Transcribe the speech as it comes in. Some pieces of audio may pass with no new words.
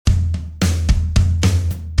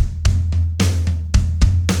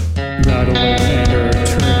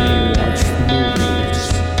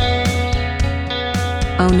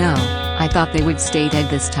no, I thought they would stay dead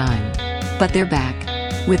this time. But they're back.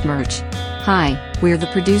 With merch. Hi, we're the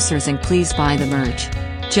producers and please buy the merch.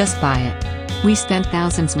 Just buy it. We spent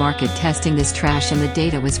thousands market testing this trash and the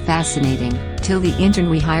data was fascinating, till the intern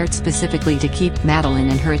we hired specifically to keep Madeline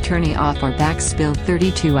and her attorney off our backs spilled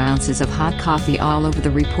 32 ounces of hot coffee all over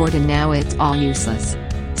the report and now it's all useless.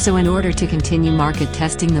 So in order to continue market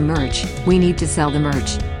testing the merch, we need to sell the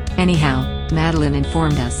merch. Anyhow, Madeline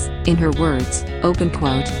informed us, in her words, open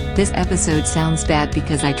quote, "This episode sounds bad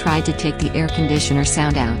because I tried to take the air conditioner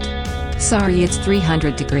sound out. Sorry, it's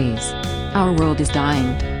 300 degrees. Our world is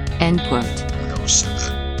dying." End quote. I never said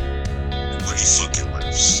that. Where he fucking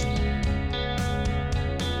lives.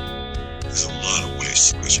 There's a lot of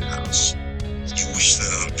ways to lose your house. You wish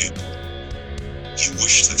that on people. You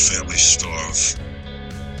wish that families starve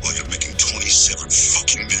while you're making $27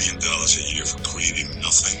 fucking million a year for creating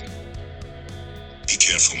nothing. Be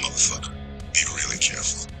careful, motherfucker. Be really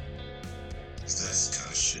careful. That's the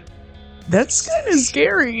kind of shit. That's kind of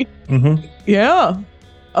scary. Mm-hmm. Yeah.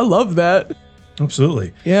 I love that.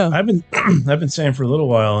 Absolutely. Yeah. I've been saying for a little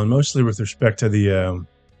while, and mostly with respect to the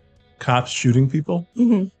cops shooting people.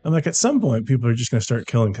 Mm-hmm. I'm like, at some point, people are just going to start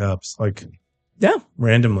killing cops, like, yeah,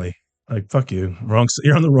 randomly. Like, fuck you,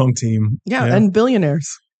 you're on the wrong team. Yeah, you know? and billionaires.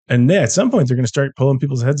 And yeah, at some point, they're going to start pulling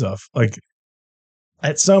people's heads off. Like,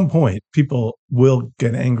 at some point, people will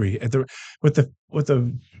get angry at with the. What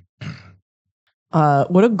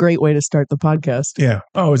a great way to start the podcast. Yeah.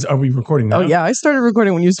 Oh, are we recording now? Oh, yeah. I started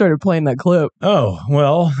recording when you started playing that clip. Oh,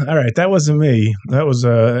 well, all right. That wasn't me. That was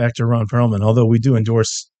actor Ron Perlman, although we do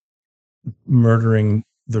endorse murdering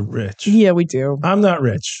the rich. Yeah, we do. I'm not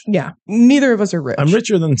rich. Yeah. Neither of us are rich. I'm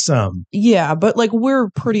richer than some. Yeah, but like we're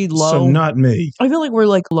pretty low. So not me. I feel like we're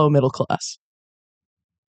like low middle class.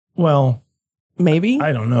 Well, maybe.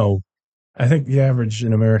 I don't know. I think the average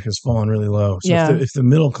in America has fallen really low. So yeah. if the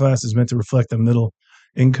middle class is meant to reflect the middle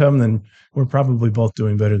income, then we're probably both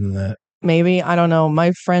doing better than that. Maybe. I don't know.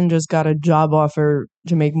 My friend just got a job offer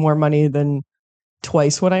to make more money than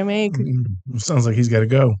twice what I make. Sounds like he's got to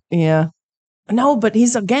go. Yeah. No, but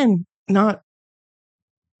he's, again, not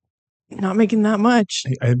making that much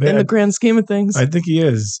in the grand scheme of things. I think he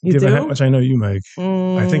is. You given do? how much I know you make.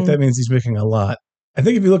 I think that means he's making a lot. I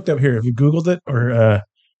think if you looked up here, if you Googled it, or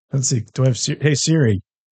let's see, do I have hey Siri,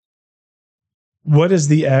 what is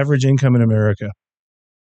the average income in America?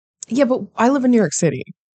 Yeah, but I live in New York City.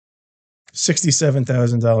 $67,000 in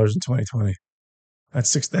 2020.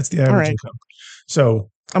 That's the average income. So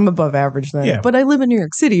I'm above average then. Yeah. But I live in New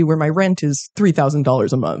York City where my rent is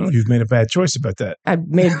 $3,000 a month. Oh, you've made a bad choice about that. I've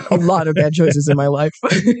made a lot of bad choices in my life.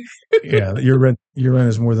 Yeah, your rent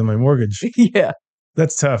is more than my mortgage. Yeah.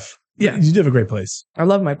 That's tough. Yeah. You do have a great place. I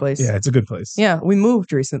love my place. Yeah, it's a good place. Yeah, we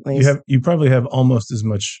moved recently. You probably have almost as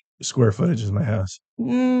much square footage as my house.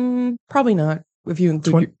 Probably not, if you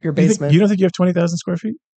include your basement. You don't think you have 20,000 square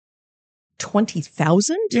feet?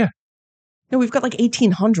 20,000? Yeah. No, we've got like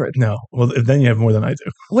 1,800. No. Well, then you have more than I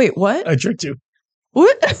do. Wait, what? I tricked you.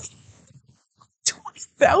 What?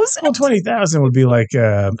 20,000? Well, 20,000 would be like,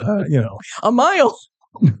 a mile.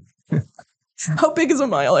 How big is a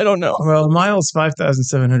mile? I don't know. Well, a mile is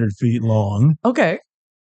 5,700 feet long. Okay.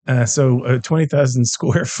 So a 20,000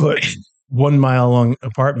 square foot, 1 mile long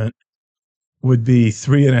apartment would be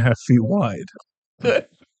 3.5 feet wide.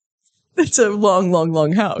 It's a long, long,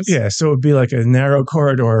 long house. Yeah, so it would be like a narrow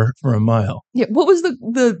corridor for a mile. Yeah. What was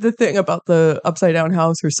the thing about the upside down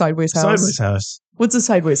house or sideways house? Sideways house. What's a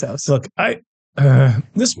sideways house? Look,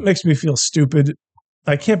 this makes me feel stupid.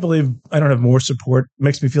 I can't believe I don't have more support. It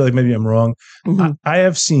makes me feel like maybe I'm wrong. Mm-hmm. I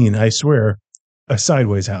have seen, I swear, a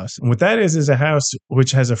sideways house. And what that is a house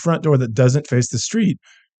which has a front door that doesn't face the street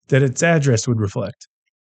that its address would reflect.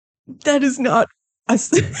 That is not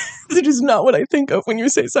that is not what I think of when you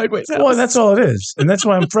say sideways house. Well, that's all it is. And that's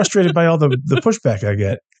why I'm frustrated by all the pushback I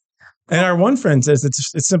get. And our one friend says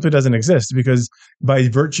it simply doesn't exist because by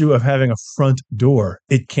virtue of having a front door,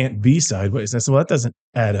 it can't be sideways. And I said, well, that doesn't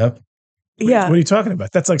add up. Yeah. What are you talking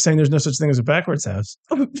about? That's like saying there's no such thing as a backwards house.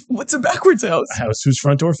 What's a backwards house? A house whose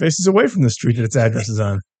front door faces away from the street that its address is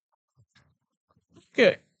on.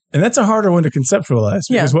 Okay. And that's a harder one to conceptualize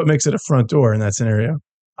because what makes it a front door in that scenario?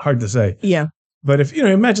 Hard to say. Yeah. But if,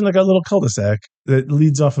 imagine like a little cul-de-sac that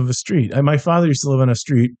leads off of a street. My father used to live on a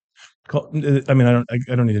street called, I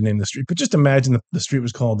don't need to name the street, but just imagine the street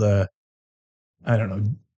was called,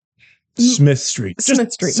 Smith Street.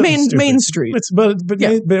 Smith Street. Main Street. But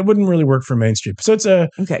it wouldn't really work for Main Street. So it's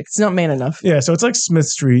it's not main enough. Yeah, so it's like Smith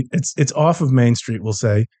Street. It's off of Main Street, we'll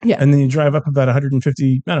say. Yeah. And then you drive up about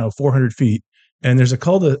 400 feet, and there's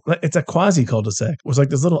it's a quasi cul-de-sac. It was like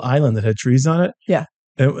this little island that had trees on it. Yeah.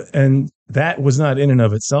 And that was not in and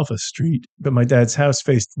of itself a street, but my dad's house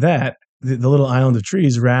faced that, the little island of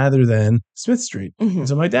trees, rather than Smith Street. Mhm. And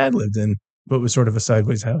so my dad lived in what was sort of a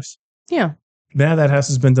sideways house. Yeah. Now that house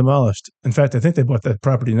has been demolished. In fact, I think they bought that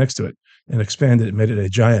property next to it and expanded it, made it a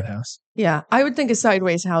giant house. Yeah. I would think a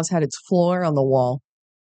sideways house had its floor on the wall.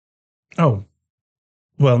 Oh,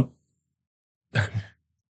 well,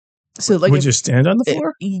 So like, would you stand on the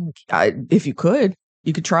floor? If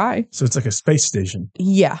you could try. So it's like a space station.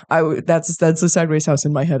 Yeah, I would. That's a sideways house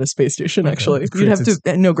in my head, a space station. Okay. Actually, It you'd have creates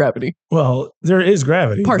to no gravity, Well, there is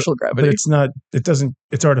gravity. partial but gravity. it's not, it doesn't,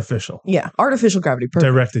 it's artificial. Yeah, artificial gravity.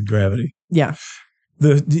 Perfect. Directed gravity. Yeah.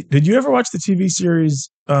 Did you ever watch the TV series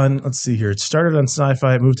on, let's see here, it started on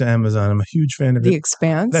Sci-Fi, it moved to Amazon. I'm a huge fan of The it.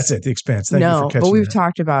 Expanse. That's it, The Expanse. Thank you No, for catching but we've that.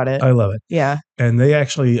 talked about it. I love it. Yeah. And they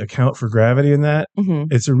actually account for gravity in that. Hmm.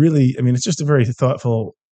 It's a really, I mean, it's just a very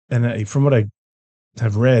thoughtful, and from what I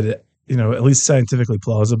have read, at least scientifically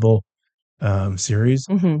plausible series.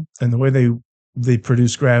 Hmm. And the way they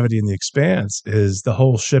produce gravity in The Expanse is the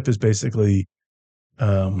whole ship is basically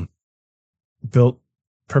built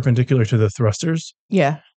perpendicular to the thrusters.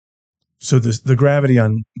 Yeah. So the gravity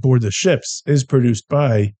on board the ships is produced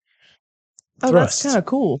by Oh, thrust. that's kind of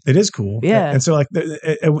cool. It is cool. Yeah. And so like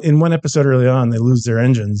in one episode early on, they lose their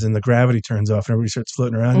engines and the gravity turns off and everybody starts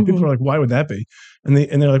floating around. And people are like, why would that be? And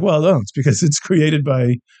they're like, well, no, it's because it's created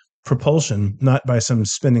by propulsion, not by some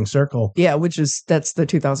spinning circle. Yeah, that's the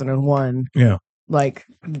 2001. Yeah. Like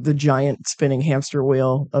the giant spinning hamster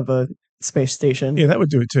wheel of a space station. Yeah, that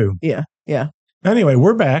would do it too. Yeah. Yeah. Anyway,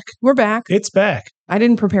 we're back. We're back. It's back. I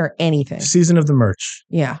didn't prepare anything. Season of the merch.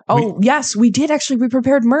 Yeah. Oh, yes, we did actually. We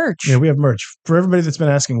prepared merch. Yeah, we have merch. For everybody that's been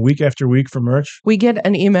asking week after week for merch. We get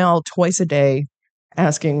an email twice a day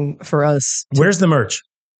asking for us to Where's the merch?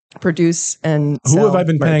 produce and Who sell have I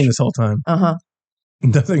been merch. paying this whole time? Uh-huh.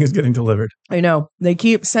 Nothing is getting delivered. I know. They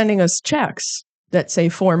keep sending us checks that say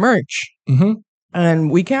for merch, Mm-hmm. and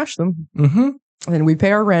we cash them, Mm-hmm. and we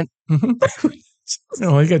pay our rent. Mm-hmm.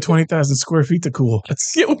 Oh, you got 20,000 square feet to cool.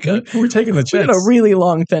 Yeah, We're taking the we had checks. a really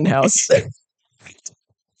long, thin house.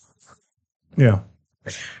 Yeah.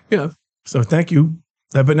 Yeah. So thank you.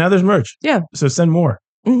 But now there's merch. Yeah. So send more.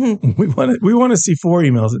 Hmm. We want to see 4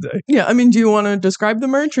 emails a day. Yeah. I mean, do you want to describe the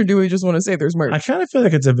merch, or do we just want to say there's merch? I kind of feel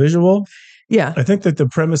like it's a visual. Yeah. I think that the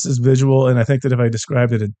premise is visual, and I think that if I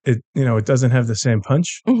described it, it doesn't have the same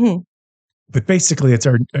punch. Hmm. But basically, it's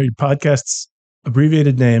our podcast's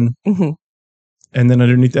abbreviated name, Hmm. and then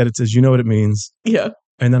underneath that it says, "You know what it means," Yeah.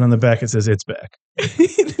 and then on the back it says, "It's back."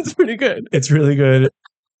 It's pretty good. It's really good.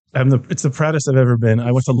 It's the proudest I've ever been.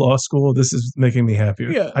 I went to law school. This is making me happier.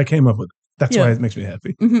 Yeah. I came up with it. That's Yeah. why it makes me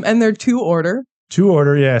happy. Hmm. And they're to order. To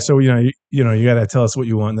order, yeah. So you got to tell us what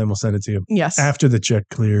you want, and then we'll send it to you Yes. after the check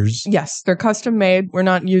clears. Yes. They're custom made. We're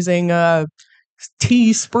not using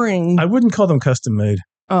Teespring. I wouldn't call them custom made.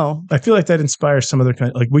 Oh. I feel like that inspires some other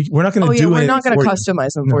kind. Like we're not going to Oh, yeah. do it. We're not going to for you.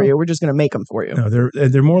 customize them for No. you. We're just going to make them for you. No,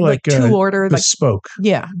 they're more like to order. Like, bespoke.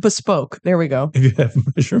 yeah. Bespoke. There we go. If you have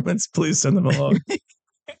measurements, please send them along.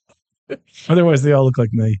 Otherwise, they all look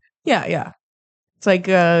like me. Yeah. Yeah. It's like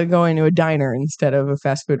going to a diner instead of a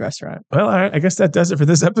fast food restaurant. Well, all right. I guess that does it for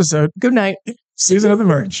this episode. Good night. Season of the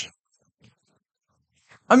merch.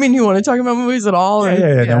 I mean, you want to talk about movies at all? Or?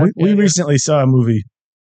 Yeah. No, we recently saw a movie.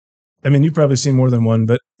 I mean, you've probably seen more than one,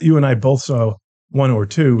 but you and I both saw one or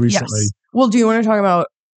two recently. Yes. Well, do you want to talk about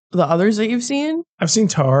the others that you've seen? I've seen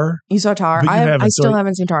Tar. You saw Tar. But you haven't, I so still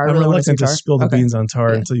haven't seen Tar. I I'm really want to see reluctant to Tar. spill the Okay. beans on Tar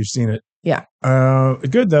Yeah. until you've seen it. Yeah.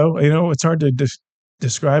 Good though. It's hard to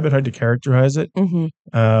describe it, hard to characterize it. Mm-hmm.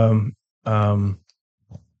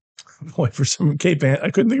 Boy, for some Kate I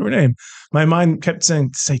couldn't think of her name. My mind kept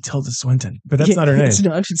saying, say Tilda Swinton, but that's not her name. It's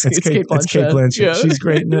not. It's Kate Blanchett. It's Kate Blanchett. Yeah. She's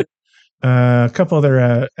great in it. A couple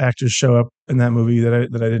other actors show up in that movie that I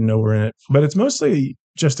didn't know were in it, but it's mostly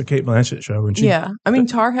just a Kate Blanchett show. And Yeah. I mean,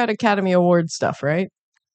 Tar had Academy Award stuff, right?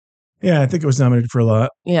 Yeah, I think it was nominated for a lot.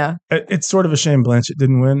 Yeah. It's sort of a shame Blanchett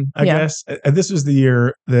didn't win, I guess. This was the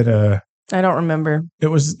year that I don't remember. it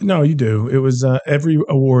was. No, you do. It was every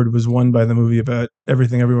award was won by the movie about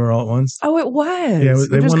Everything Everywhere All at Once. Oh, it was. Yeah,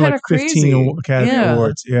 they which is won kinda like 15 crazy. Academy Yeah.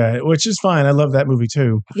 Awards. Yeah, which is fine. I love that movie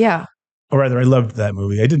too. Yeah. Or rather, I loved that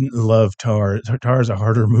movie. I didn't love Tar. Tar is a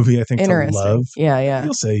harder movie, I think, to Interesting. love. Yeah. Yeah.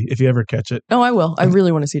 You'll see if you ever catch it. No, I will. I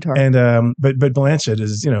really want to see Tar. And but Blanchett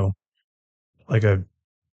is like a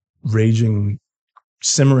raging,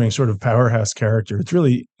 simmering sort of powerhouse character. It's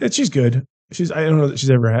really she's good. I don't know that she's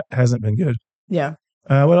ever hasn't been good. Yeah.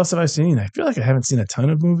 What else have I seen? I feel like I haven't seen a ton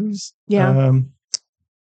of movies. Yeah.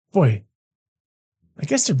 Boy, I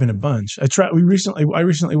guess there've been a bunch. I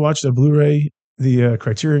recently watched a Blu-ray, the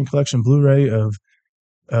Criterion Collection Blu-ray of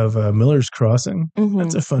of Miller's Crossing. Mhm.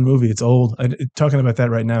 That's a fun movie. It's old. Talking about that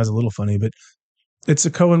right now is a little funny, but it's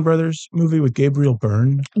a Coen Brothers movie with Gabriel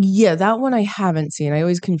Byrne. Yeah, that one I haven't seen. I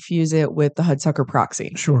always confuse it with the Hudsucker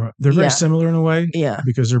Proxy. Sure. They're very Yeah. similar in a way. Yeah.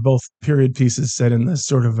 Because they're both period pieces set in this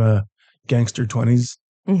sort of gangster 20s.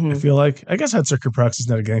 I feel like. I guess Hudsucker Proxy is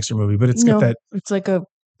not a gangster movie, but it's got that. It's like a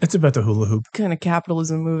It's about the hula hoop kind of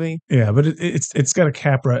capitalism movie. Yeah, but it's got a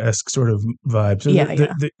Capra-esque sort of vibe. So Yeah,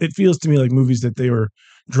 it feels to me like movies that they were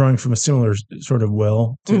drawing from a similar sort of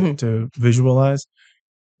well to visualize.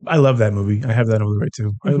 I love that movie. I have that on Blu-ray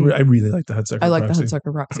too. I really like the Hudsucker Proxy. I like the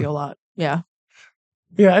Hudsucker Proxy a lot. Yeah.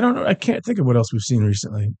 Yeah, I don't know. I can't think of what else we've seen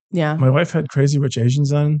recently. Yeah. My wife had Crazy Rich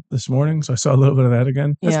Asians on this morning, so I saw a little bit of that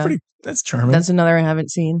again. That's charming. That's another I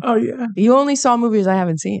haven't seen. Oh, yeah. You only saw movies I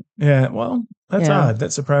haven't seen. Yeah, well, that's odd.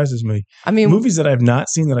 That surprises me. I mean, movies that I've not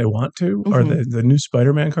seen that I want to are the new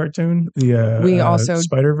Spider-Man cartoon, we also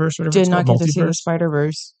Spider-Verse, whatever did it's not called, get to see the Multiverse.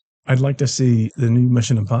 Spider-Verse. I'd like to see the new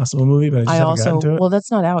Mission Impossible movie, but I just haven't gotten to it. Well,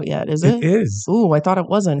 that's not out yet, is it? It is. Ooh, I thought it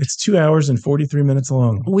wasn't. It's 2 hours and 43 minutes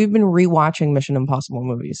long. We've been rewatching Mission Impossible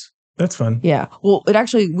movies. That's fun. Yeah. Well,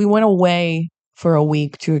 we went away for a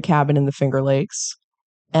week to a cabin in the Finger Lakes.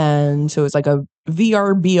 And so it's like a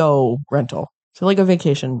VRBO rental. So like a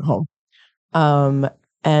vacation home.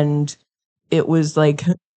 And it was like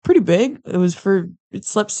pretty big. It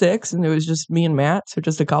slept 6 and it was just me and Matt. So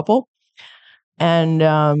just a couple. And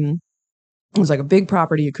it was like a big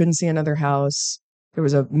property. You couldn't see another house. There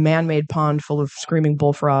was a man-made pond full of screaming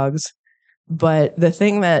bullfrogs. But the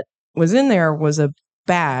thing that was in there was a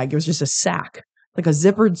bag. It was just a sack, like a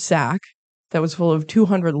zippered sack that was full of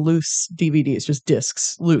 200 loose DVDs, just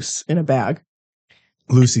discs, loose in a bag.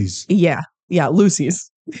 Lucy's. Yeah, Lucy's.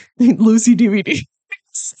 Lucy DVDs.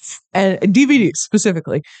 And DVDs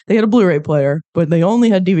specifically. They had a Blu-ray player, but they only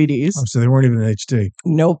had DVDs. Oh, so they weren't even in HD.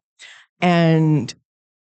 Nope. And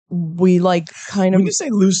we kind of... When you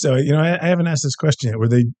say loose, though, I haven't asked this question yet. Were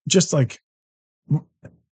they just were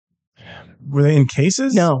they in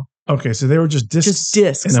cases? No. Okay, so they were just discs. Just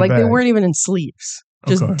discs. In a bag. They weren't even in sleeves.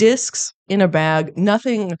 Just Okay. discs in a bag.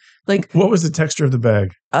 Nothing What was the texture of the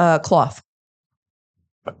bag? Cloth.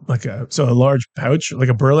 So a large pouch, like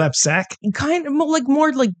a burlap sack? Kind of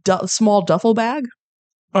more like small duffel bag.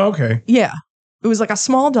 Oh, okay. Yeah. It was like a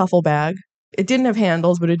small duffel bag. It didn't have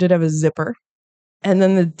handles, but it did have a zipper. And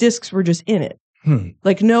then the discs were just in it.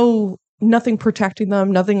 Nothing protecting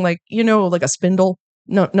them. Nothing like a spindle.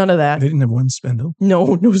 No, none of that. They didn't have one spindle?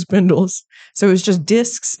 No spindles. So it was just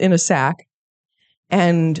discs in a sack.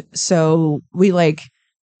 And so we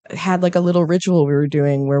had a little ritual we were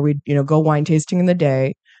doing where we'd, go wine tasting in the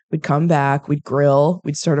day. We'd come back, we'd grill,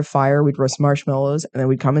 we'd start a fire, we'd roast marshmallows, and then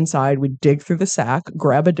we'd come inside, we'd dig through the sack,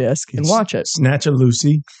 grab a disc, and watch it. Snatch a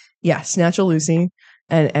Lucy. Yeah, snatch a Lucy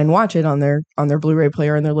and watch it on their Blu-ray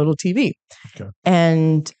player and their little TV. Okay.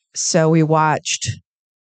 And so we watched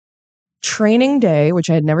Training Day, which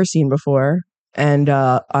I had never seen before, and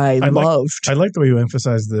I loved. I like the way you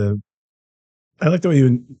emphasize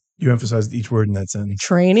you emphasized each word in that sentence.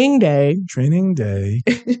 Training Day. Training Day.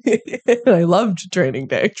 I loved Training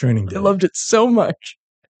Day. Training Day. I loved it so much.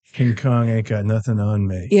 King Kong ain't got nothing on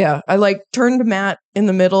me. Yeah, I turned to Matt in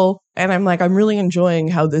the middle, and I'm I'm really enjoying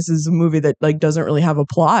how this is a movie that doesn't really have a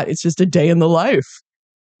plot. It's just a day in the life.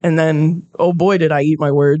 And then, oh boy, did I eat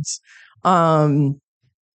my words.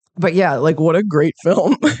 But yeah, what a great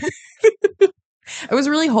film. I was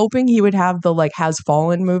really hoping he would have the Has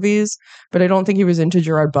Fallen movies, but I don't think he was into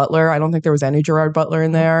Gerard Butler. I don't think there was any Gerard Butler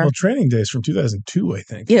in there. Well, Training Day is from 2002, I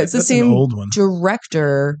think. Yeah, it's the same old one.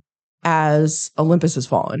 director as Olympus Has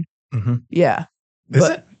Fallen. Mm-hmm. Yeah. Is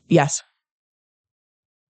it? Yes.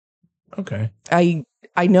 Okay.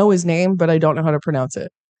 I know his name, but I don't know how to pronounce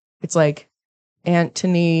it. It's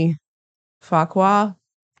Anthony Fuqua.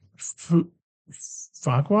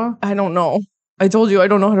 Fuqua? I don't know. I told you I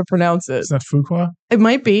don't know how to pronounce it. It's not Fuqua? It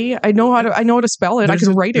might be. I know how to spell it. I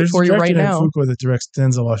can write it for you right now. Fuqua that directs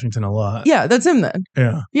Denzel Washington a lot. Yeah, that's him then.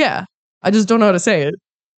 Yeah. Yeah. I just don't know how to say it.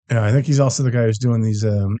 Yeah, I think he's also the guy who's doing these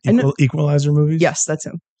Equalizer movies. Yes, that's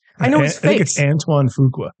him. I know his face. I think it's Antoine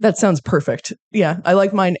Fuqua. That sounds perfect. Yeah, I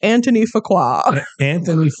like mine. Anthony Fuqua.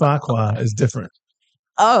 Anthony Fuqua is different.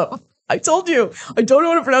 Oh, I told you. I don't know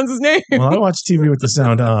how to pronounce his name. Well, I watch TV with the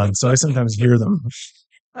sound on, so I sometimes hear them.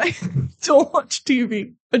 I don't watch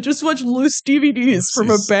TV. I just watch loose DVDs from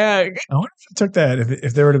a bag. I wonder if you took that,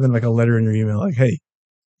 if there would have been a letter in your email, hey.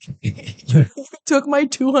 Took my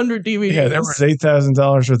 200 DVDs. Yeah, there was $8,000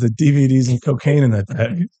 worth of DVDs and cocaine in that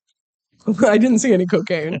bag. I didn't see any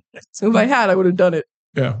cocaine. So if I had, I would have done it.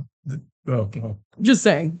 Yeah. Oh. Just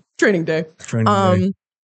saying. Training Day. Training Day.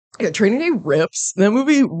 Yeah, Training Day rips. That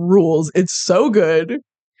movie rules. It's so good.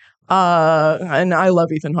 And I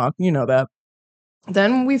love Ethan Hawke. You know that.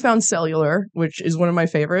 Then we found Cellular, which is one of my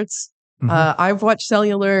favorites. I've watched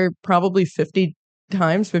Cellular probably 50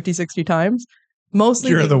 times, 50, 60 times.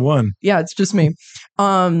 Mostly. You're the one. Yeah, it's just me.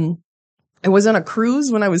 I was on a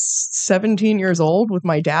cruise when I was 17 years old with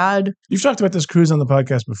my dad. You've talked about this cruise on the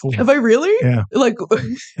podcast before. Have I really? Yeah. Like,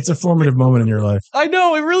 it's a formative moment in your life. I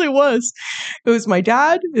know, it really was. It was my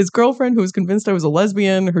dad, his girlfriend, who was convinced I was a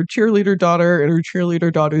lesbian, her cheerleader daughter, and her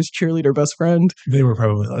cheerleader daughter's cheerleader best friend. They were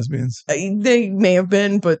probably lesbians. They may have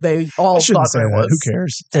been, but they all thought say I was. Who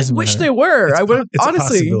cares? I wish they were. I would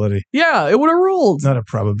honestly. A possibility. Yeah, it would have ruled. Not a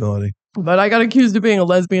probability. But I got accused of being a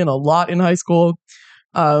lesbian a lot in high school.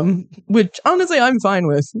 Which honestly I'm fine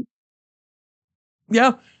with.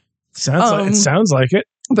 Yeah. It sounds like it.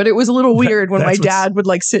 But it was a little weird when my dad would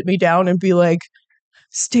like sit me down and be like,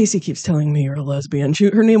 Stacy keeps telling me you're a lesbian.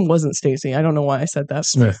 Her name wasn't Stacy. I don't know why I said that.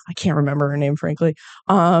 Smith. I can't remember her name, frankly.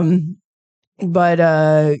 But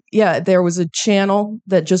yeah, there was a channel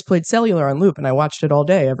that just played Cellular on loop, and I watched it all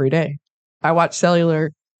day, every day. I watched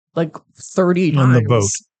Cellular like 30 times. On the boat.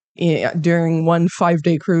 Yeah, during one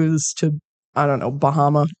 5-day cruise to, I don't know,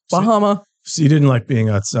 Bahama. So you didn't like being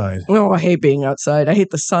outside? No, I hate being outside. I hate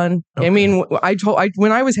the sun. Okay. I mean,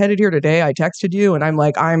 when I was headed here today, I texted you and I'm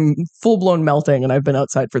like, I'm full blown melting and I've been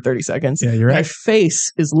outside for 30 seconds. Yeah, you're right. My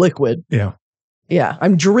face is liquid. Yeah. Yeah.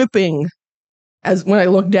 I'm dripping. As when I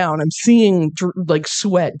look down, I'm seeing like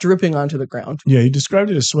sweat dripping onto the ground. Yeah. You described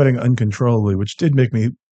it as sweating uncontrollably, which did make me,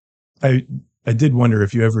 I did wonder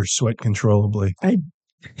if you ever sweat controllably.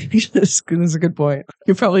 This is a good point.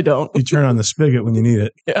 You probably don't. You turn on the spigot when you need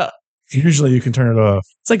it. Yeah. Usually you can turn it off.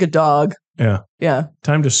 It's like a dog. Yeah. Yeah.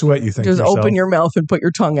 Time to sweat, you think. Just open your mouth and put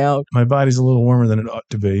your tongue out. My body's a little warmer than it ought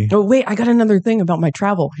to be. Oh, wait. I got another thing about my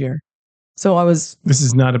travel here. So This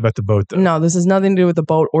is not about the boat, though. No, this has nothing to do with the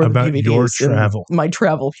boat or about the DVDs. Your travel. My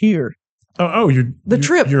travel here. The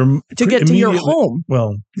trip to get to your home.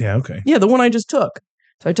 Well, yeah, okay. Yeah, the one I just took.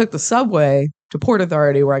 So I took the subway to Port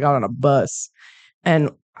Authority where I got on a bus.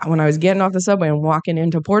 And when I was getting off the subway and walking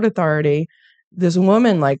into Port Authority, this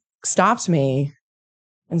woman like stops me.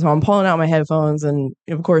 And so I'm pulling out my headphones and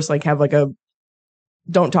of course like have like a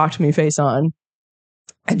don't talk to me face on.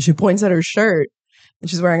 And she points at her shirt and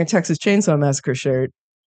she's wearing a Texas Chainsaw Massacre shirt,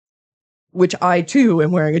 which I too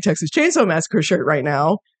am wearing a Texas Chainsaw Massacre shirt right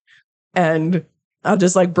now. And I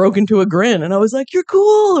just like broke into a grin and I was like, you're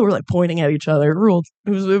cool. And we're like pointing at each other. It ruled.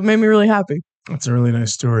 It made me really happy. That's a really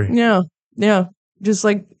nice story. Yeah. Yeah. Just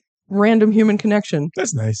like random human connection.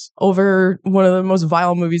 That's nice. Over one of the most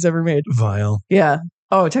vile movies ever made. Vile. Yeah.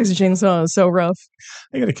 Oh, Texas Chainsaw is so rough.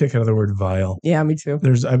 I got a kick out of the word vile. Yeah, me too.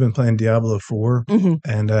 I've been playing Diablo 4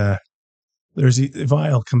 and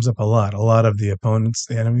vile comes up a lot. A lot of the opponents,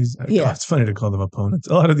 the enemies. Yeah. God, it's funny to call them opponents.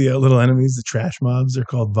 A lot of the little enemies, the trash mobs, are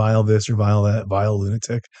called vile this or vile that, vile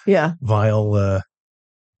lunatic. Yeah. Vile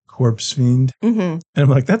corpse fiend. And I'm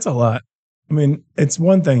like, that's a lot. I mean, it's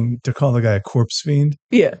one thing to call the guy a corpse fiend.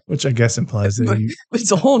 Yeah. Which I guess implies that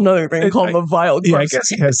it's a whole nother thing to call him a vile corpse. Yeah, I guess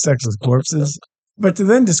he has sex with corpses. But to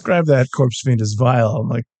then describe that corpse fiend as vile, I'm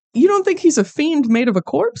like... You don't think he's a fiend made of a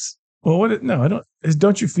corpse? Well, no, I don't...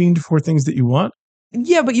 Don't you fiend for things that you want?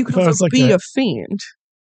 Yeah, but you can also be a fiend.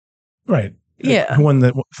 Right. Yeah. One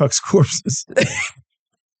that fucks corpses.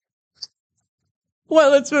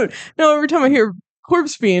 Well, that's what... No, every time I hear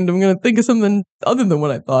corpse fiend, I'm going to think of something other than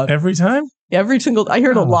what I thought. Every time? Every single... I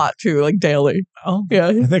hear it a lot, too, like daily. Oh, yeah.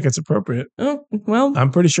 I think it's appropriate. Oh, well...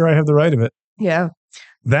 I'm pretty sure I have the right of it. Yeah.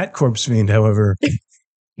 That corpse fiend, however,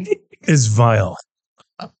 is vile.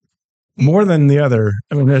 More than the other.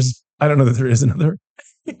 I mean, I don't know that there is another.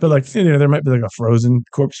 But like, there might be like a frozen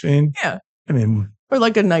corpse fiend. Yeah. I mean... Or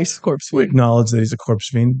like a nice corpse fiend. We acknowledge that he's a corpse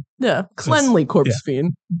fiend. Yeah. Cleanly corpse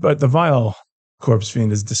fiend. But the vile corpse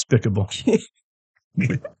fiend is despicable. I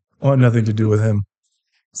want nothing to do with him.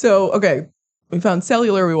 So, okay. We found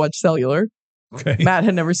Cellular. We watched Cellular. Okay. Matt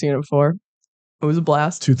had never seen it before. It was a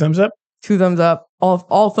blast. 2 thumbs up? 2 thumbs up.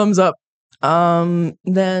 All thumbs up.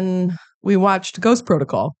 Then we watched Ghost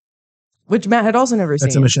Protocol, which Matt had also never seen.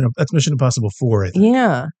 That's Mission Impossible 4, I think.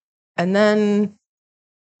 Yeah. And then...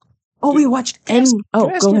 Oh, we watched... Can I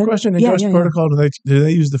ask you a question? In Ghost Protocol, do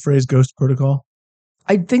they use the phrase Ghost Protocol?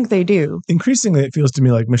 I think they do. Increasingly, it feels to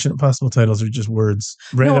me like Mission Impossible titles are just words,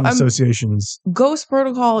 random associations. Ghost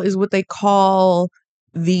Protocol is what they call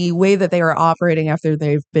the way that they are operating after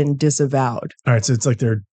they've been disavowed. All right, so it's like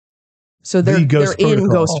they're in Ghost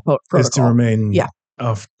Protocol. Is to remain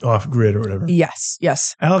off grid or whatever.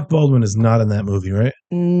 Yes. Alec Baldwin is not in that movie, right?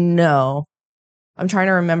 No. I'm trying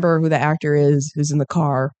to remember who the actor is who's in the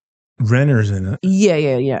car. Renner's in it.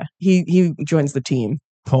 Yeah. He joins the team.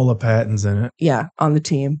 Paula Patton's in it. Yeah, on the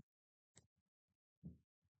team.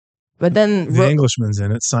 But then The Englishman's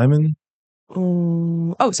in it. Simon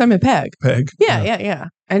Simon Pegg. Pegg. Yeah.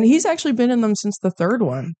 And he's actually been in them since the third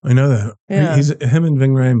one. I know that. Yeah. He's him and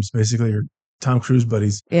Ving Rhames basically are Tom Cruise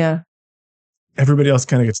buddies. Yeah. Everybody else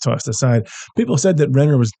kind of gets tossed aside. People said that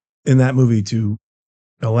Renner was in that movie to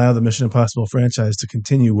allow the Mission Impossible franchise to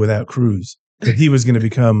continue without Cruise. That he was going to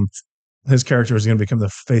become, his character was going to become the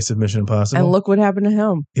face of Mission Impossible. And look what happened to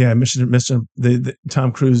him. Yeah,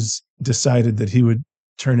 Tom Cruise decided that he would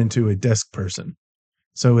turn into a desk person.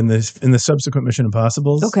 So in the subsequent Mission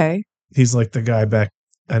Impossibles, okay, he's like the guy back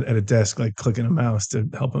at a desk, like clicking a mouse to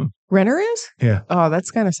help him. Renner is? Yeah. Oh,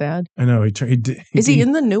 that's kind of sad. I know. Is he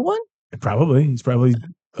in the new one? Probably. He's probably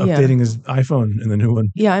updating his iPhone in the new one.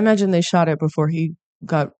 Yeah, I imagine they shot it before he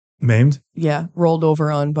got maimed. Yeah, rolled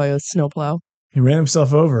over on by a snowplow. He ran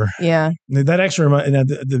himself over. Yeah. That actually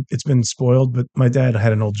reminds. It's been spoiled, but my dad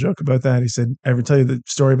had an old joke about that. He said, "Ever tell you the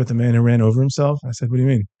story about the man who ran over himself?" I said, "What do you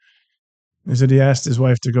mean?" He said he asked his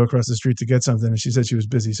wife to go across the street to get something, and she said she was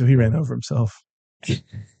busy, so he ran over himself.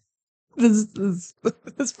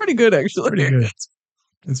 That's pretty good, actually. Pretty good.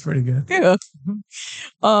 It's pretty good. Yeah.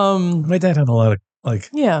 My dad had a lot of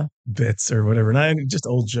yeah, bits or whatever, and just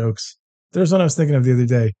old jokes. There's one I was thinking of the other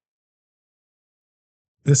day.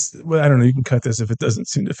 I don't know. You can cut this if it doesn't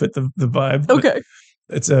seem to fit the vibe. Okay.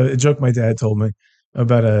 It's a joke my dad told me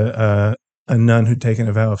about a nun who'd taken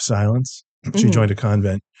a vow of silence. She joined a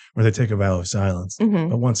convent where they take a vow of silence.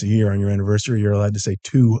 But once a year on your anniversary, you're allowed to say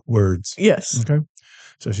 2 words. Yes. Okay.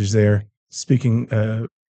 So she's there speaking,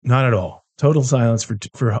 not at all. Total silence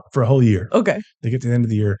for a whole year. Okay. They get to the end of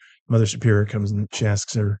the year. Mother Superior comes and she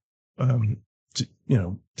asks her,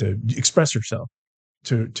 to express herself,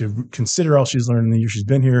 to consider all she's learned in the year she's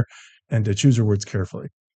been here, and to choose her words carefully.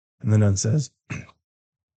 And the nun says,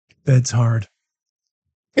 "Bed's hard."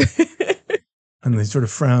 And they sort of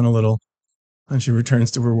frown a little, and she returns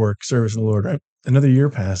to her work, service of the Lord. Right? Another year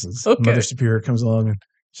passes. Okay. Mother Superior comes along and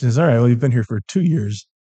she says, "All right, well, you've been here for 2 years,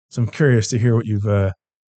 so I'm curious to hear what you've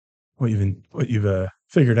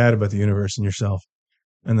figured out about the universe and yourself."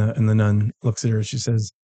 And the nun looks at her and she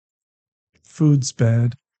says, "Food's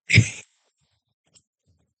bad."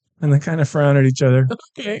 And they kind of frown at each other.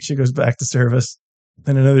 Okay. She goes back to service.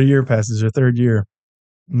 Then another year passes, her 3rd year.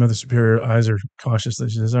 Mother Superior eyes her cautiously.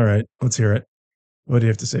 She says, "All right, let's hear it. What do you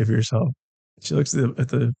have to say for yourself?" She looks at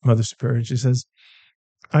the Mother Superior and she says,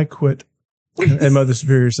 "I quit." And Mother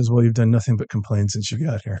Superior says, "Well, you've done nothing but complain since you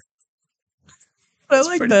got here." I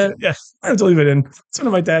like that. Yeah, I have to leave it in. It's one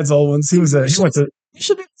of my dad's old ones. He went to. You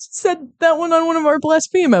should have said that one on one of our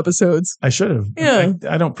Blaspheme episodes. I should have. Yeah.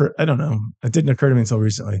 I don't know. It didn't occur to me until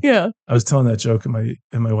recently. Yeah. I was telling that joke and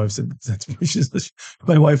my wife said,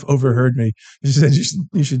 my wife overheard me. She said,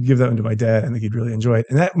 you should give that one to my dad. I think he'd really enjoy it.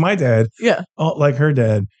 And that my dad, like her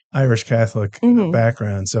dad, Irish Catholic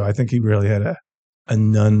background. So I think he really had a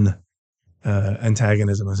nun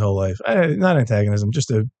antagonism his whole life. Not antagonism, just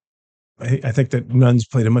I think that nuns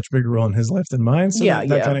played a much bigger role in his life than mine. So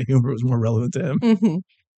that kind of humor was more relevant to him.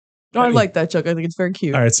 I like that joke. I think it's very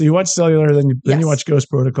cute. All right. So you watched Cellular, then you watched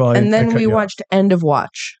Ghost Protocol. And then we watched End of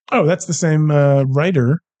Watch. Oh, that's the same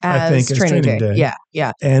writer, I think, as Training Day.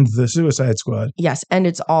 Yeah. And The Suicide Squad. Yes. And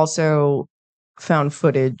it's also found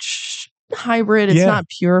footage hybrid. It's not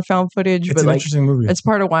pure found footage, it's but an interesting movie. It's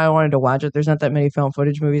part of why I wanted to watch it. There's not that many found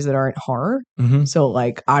footage movies that aren't horror. So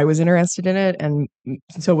I was interested in it, and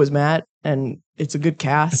so was Matt, and it's a good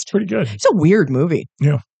cast. It's pretty good. It's a weird movie.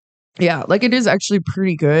 Yeah. Yeah, it is actually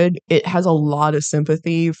pretty good. It has a lot of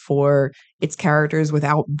sympathy for its characters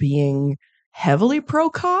without being heavily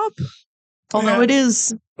pro-cop. Although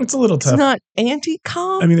it's a little tough. It's not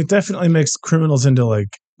anti-cop. I mean, it definitely makes criminals into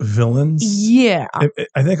villains. Yeah.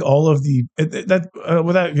 I think all of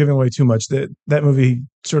without giving away too much, that movie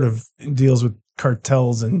sort of deals with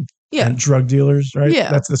cartels and drug dealers, right? Yeah.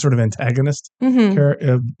 That's the sort of antagonist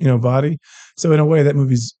body. So in a way, that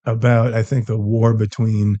movie's about, I think, the war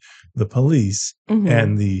between the police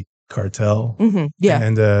and the cartel. Yeah.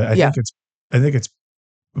 And I think it's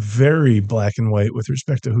very black and white with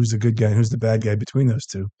respect to who's the good guy and who's the bad guy between those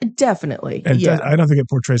two. Definitely. And I don't think it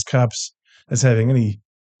portrays cops as having any.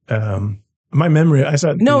 My memory, I saw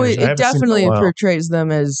it. No, it definitely portrays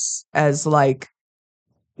them as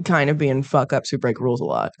kind of being fuck ups who break rules a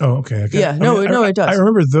lot. Oh, okay. Yeah, it does. I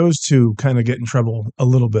remember those two kind of get in trouble a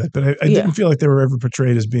little bit, but I didn't feel like they were ever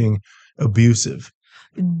portrayed as being abusive.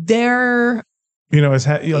 They're, because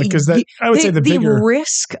I would say the bigger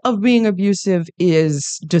risk of being abusive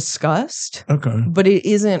is discussed. Okay, but it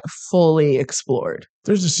isn't fully explored.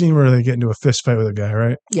 There's a scene where they get into a fist fight with a guy,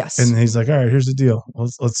 right? Yes, and he's like, "All right, here's the deal.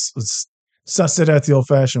 Let's suss it out the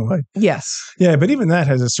old-fashioned way. Yes. Yeah, but even that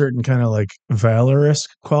has a certain kind of like valorous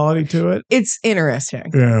quality to it. It's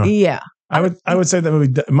interesting. Yeah. Yeah. I would say that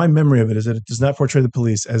movie, my memory of it is that it does not portray the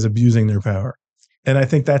police as abusing their power. And I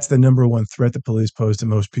think that's the number one threat the police pose to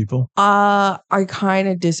most people. I kind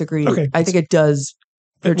of disagree. Okay. I think it does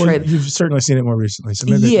portray. Well, you've certainly seen it more recently, so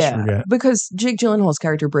maybe I just forget. Because Jake Gyllenhaal's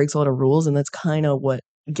character breaks a lot of rules, and that's kind of what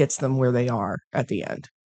gets them where they are at the end.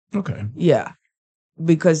 Okay. Yeah.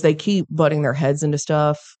 Because they keep butting their heads into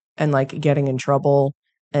stuff and like getting in trouble,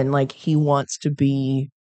 and like he wants to be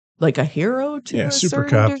like a hero to a super certain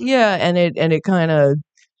cop. and it kind of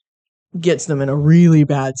gets them in a really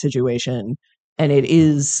bad situation, and it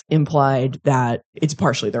is implied that it's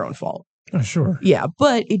partially their own fault. Oh, sure. Yeah,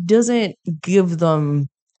 but it doesn't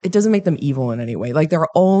make them evil in any way. Like they're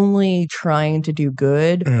only trying to do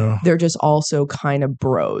good. Yeah. They're just also kind of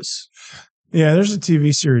bros. Yeah, there's a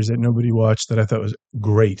TV series that nobody watched that I thought was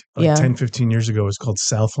great. Like 10, 15 years ago, it was called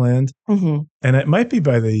Southland. Mm-hmm. And it might be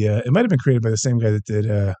it might have been created by the same guy that did,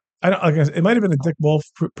 it might have been a Dick Wolf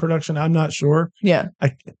production. I'm not sure. Yeah.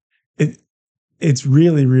 It's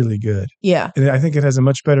really, really good. Yeah. And I think it has a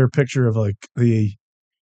much better picture of like the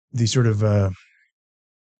sort of, I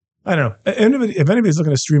don't know. If anybody's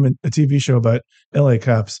looking to stream a TV show about LA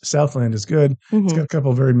cops, Southland is good. Mm-hmm. It's got a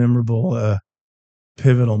couple of very memorable,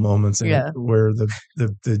 pivotal moments in it where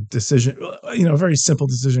the decision, a very simple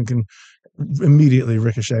decision can immediately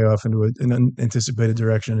ricochet off into an unanticipated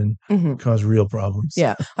direction and cause real problems.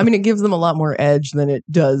 Yeah. I mean, it gives them a lot more edge than it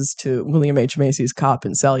does to William H. Macy's Cop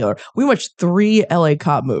and Cellular. We watched 3 LA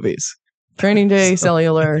cop movies. Training Day,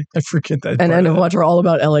 Cellular. I forget that. And then watch are all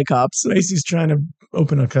about LA cops. Macy's trying to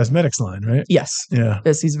open a cosmetics line, right? Yes. Yeah.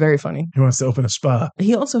 Yes, he's very funny. He wants to open a spa.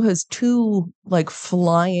 He also has 2 like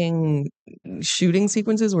flying shooting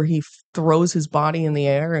sequences where he throws his body in the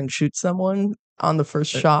air and shoots someone on the first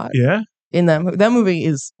shot. Yeah. In that movie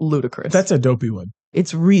is ludicrous. That's a dopey one.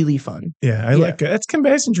 It's really fun. Yeah, I like it. That's Kim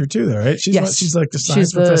Basinger too, though, right? She's like the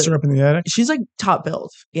science professor up in the attic. She's like top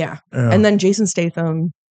billed. Yeah. And then Jason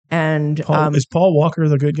Statham and is Paul Walker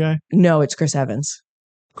the good guy? No, it's Chris Evans.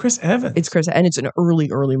 Chris Evans. It's Chris, and it's an early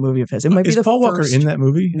movie of his. It might be the Paul first... Walker in that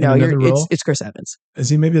movie? No, it's Chris Evans. Is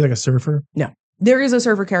he maybe like a surfer? No, there is a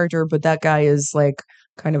surfer character, but that guy is like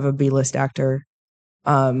kind of a B-list actor.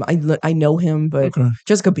 I know him, but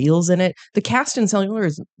Jessica Biel's in it. The cast in Cellular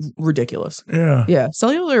is ridiculous. Yeah,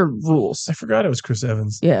 Cellular rules. I forgot it was Chris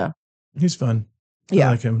Evans. Yeah, he's fun. Yeah,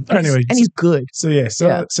 I like him. Anyway, and he's good. So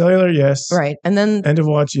Cellular, yes. Right, and then End of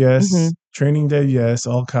Watch, yes. Training Day, yes.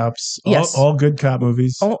 All cops, yes. All good cop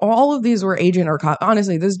movies. All of these were agent or cop.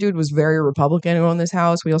 Honestly, this dude was very Republican who owned this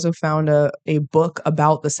house. We also found a book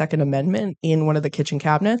about the Second Amendment in one of the kitchen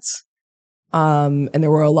cabinets. And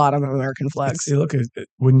there were a lot of American flags. See, look,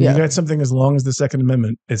 when you got something as long as the Second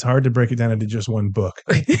Amendment, it's hard to break it down into just one book.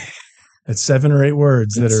 It's 7 or 8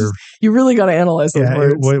 words that are... You really got to analyze those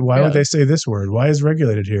words. Why would they say this word? Why is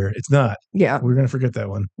regulated here? It's not. Yeah. We're going to forget that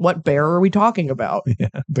one. What bear are we talking about? Yeah,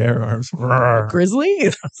 bear arms.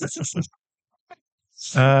 Grizzly?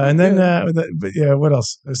 And then, what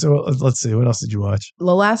else? So let's see. What else did you watch?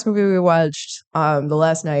 The last movie we watched the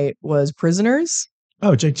last night was Prisoners.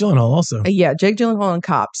 Oh, Jake Gyllenhaal also. Yeah, Jake Gyllenhaal and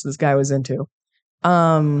Cops. This guy was into.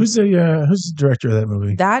 Who's the director of that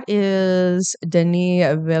movie? That is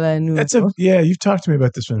Denis Villeneuve. You've talked to me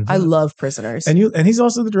about this one. I love Prisoners. And he's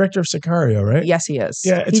also the director of Sicario, right? Yes, he is.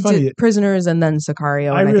 Yeah, it's funny. Did Prisoners and then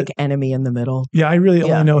Sicario, I think Enemy in the middle. Yeah, I really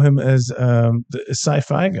only know him as the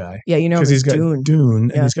sci-fi guy. Yeah, because he's got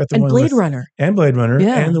Dune, and he's got the one Blade Runner, and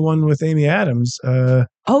the one with Amy Adams.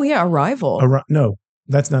 Arrival. No,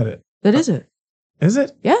 that's not it. That is it. Is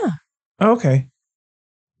it? Yeah. Oh, okay.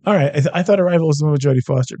 All right. I thought Arrival was the one with Jodie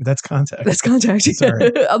Foster, but that's Contact. That's Contact.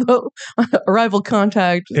 Sorry. Although Arrival,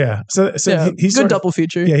 Contact. Yeah. So he's good double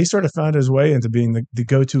feature. Yeah, he sort of found his way into being the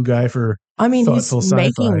go-to guy for thoughtful he's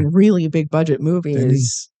making really big budget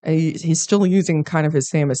movies. He's still using kind of his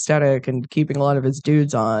same aesthetic and keeping a lot of his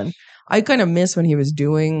dudes on. I kind of miss when he was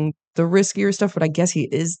doing the riskier stuff, but I guess he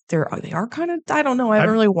is there. They are kind of, I don't know. I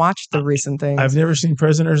haven't really watched the recent things. I've never seen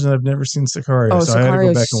Prisoners and I've never seen Sicario. So I had to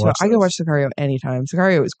go back and watch I can watch Sicario anytime.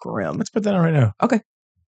 Sicario is grim. Let's put that on right now. Okay.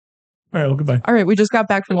 All right. Well, goodbye. All right. We just got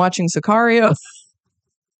back from watching Sicario.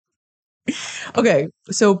 Okay.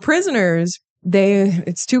 So Prisoners,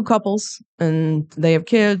 it's 2 couples and they have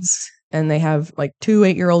kids and they have like 2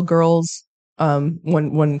 8-year-old girls.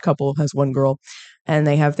 One couple has 1 girl and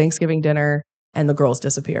they have Thanksgiving dinner and the girls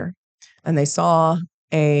disappear. And they saw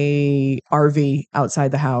a RV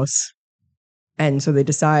outside the house. And so they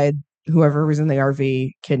decide whoever was in the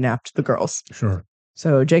RV kidnapped the girls. Sure.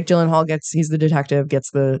 So Jake Gyllenhaal he's the detective,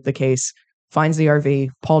 gets the case. finds the RV.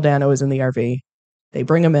 Paul Dano is in the RV. They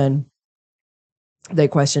bring him in. They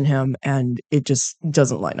question him, and it just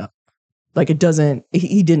doesn't line up. Like, it doesn't,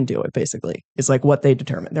 he didn't do it, basically. It's like what they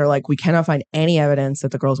determined. They're like, we cannot find any evidence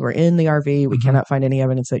that the girls were in the RV. We cannot find any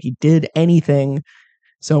evidence that he did anything.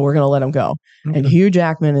 So we're going to let him go. And Hugh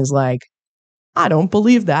Jackman is like, I don't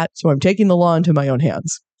believe that. So I'm taking the law into my own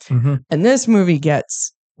hands. And this movie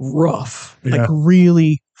gets rough, like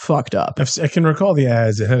really fucked up. I can recall the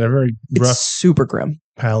ads. It had a very rough, super grim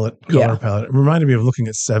color palette. It reminded me of Looking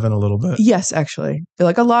at Seven a little bit. Yes, actually.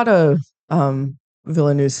 Like a lot of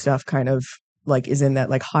Villeneuve stuff kind of like is in that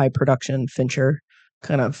like high production Fincher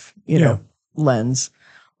kind of, you know, lens.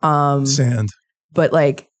 Sand. But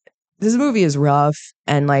like this movie is rough,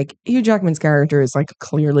 and like Hugh Jackman's character is like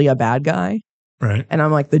clearly a bad guy. Right. And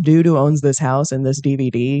I'm like, the dude who owns this house and this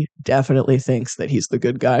DVD definitely thinks that he's the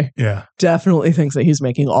good guy. Yeah. Definitely thinks that he's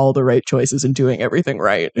making all the right choices and doing everything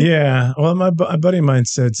right. Yeah. Well, my buddy of mine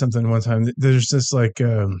said something one time. There's this like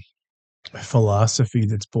philosophy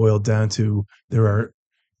that's boiled down to there are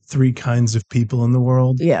 3 kinds of people in the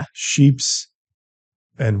world. Yeah. Sheeps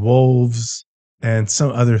and wolves and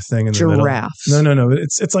some other thing in the middle. Giraffes. No.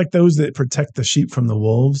 It's like those that protect the sheep from the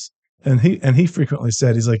wolves. And he frequently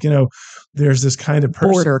said, he's like, you know, there's this kind of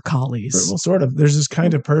person. Border collies. Well, sort of. There's this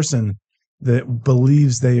kind of person that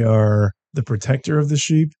believes they are the protector of the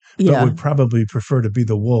sheep, but would probably prefer to be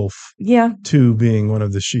the wolf. Yeah. To being one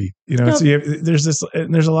of the sheep. You know, so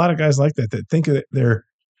there's a lot of guys like that think that they're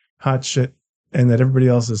hot shit and that everybody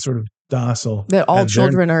else is sort of docile. That all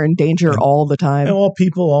children are in danger all the time. And all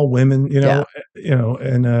people, all women, you know,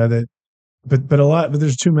 and that. But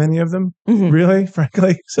there's too many of them, really,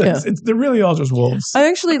 frankly. So they're really all just wolves. I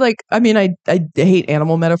actually I hate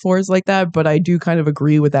animal metaphors like that, but I do kind of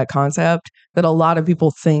agree with that concept that a lot of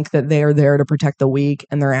people think that they are there to protect the weak,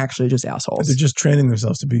 and they're actually just assholes. They're just training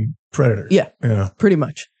themselves to be predators. Yeah, pretty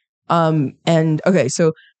much. And okay,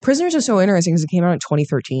 so Prisoners is so interesting because it came out in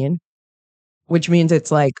 2013, which means it's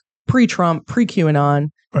like pre-Trump, pre-QAnon.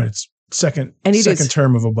 Right, it's second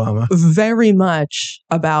term of Obama. Very much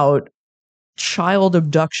about child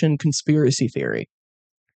abduction conspiracy theory.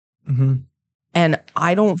 And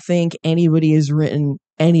I don't think anybody has written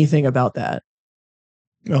anything about that.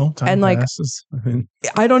 No, time passes.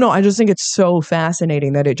 I don't know. I just think it's so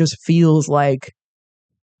fascinating that it just feels like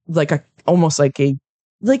it's almost like a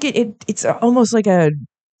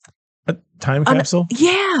time capsule.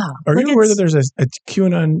 Yeah. Are you aware that there's a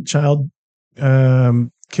QAnon child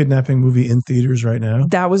kidnapping movie in theaters right now?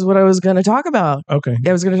 That was what I was going to talk about. Okay.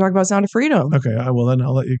 I was going to talk about Sound of Freedom. Okay. Well, then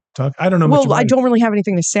I'll let you talk. I don't know much about I don't really have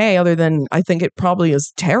anything to say other than I think it probably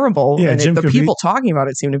is terrible. Yeah, and the people talking about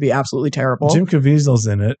it seem to be absolutely terrible. Jim Caviezel's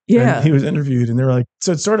in it. Yeah. And he was interviewed and they were like,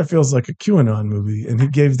 so it sort of feels like a QAnon movie. And he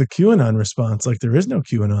gave the QAnon response like there is no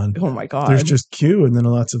QAnon. Oh my God. There's just Q and then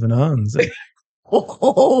lots of anons.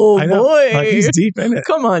 Oh boy, he's deep in it.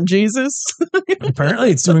 Come on, Jesus.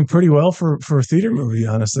 Apparently, it's doing pretty well for a theater movie.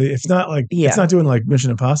 Honestly, it's not like it's not doing like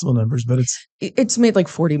Mission Impossible numbers, but it's made like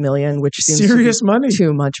 40 million, which seems serious money,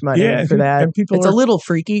 too much money for that. And it's a little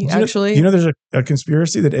freaky, actually. You know, there's a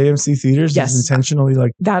conspiracy that AMC theaters is intentionally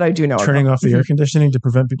like that. I do know turning off the air conditioning to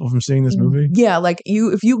prevent people from seeing this movie. Yeah, like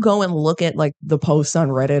if you go and look at like the posts on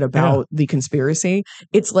Reddit about the conspiracy,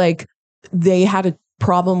 it's like they had a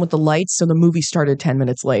problem with the lights, so the movie started 10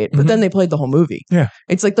 minutes late, but then they played the whole movie. Yeah,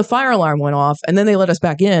 it's like the fire alarm went off and then they let us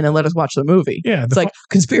back in and let us watch the movie. Yeah, it's like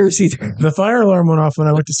conspiracy. The fire alarm went off when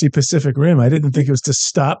I went to see Pacific Rim. I didn't think it was to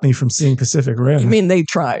stop me from seeing Pacific Rim. I mean, they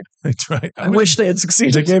tried. I wish they had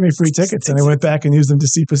succeeded. They gave me free tickets and I went back and used them to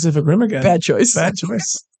see Pacific Rim again. Bad choice.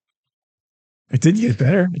 It didn't get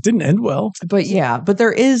better. It didn't end well. But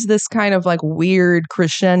there is this kind of like weird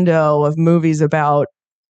crescendo of movies about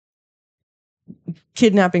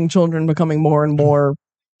kidnapping children becoming more and more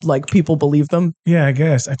like people believe them. Yeah, I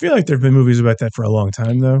guess. I feel like there have been movies about that for a long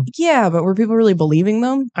time, though. Yeah, but were people really believing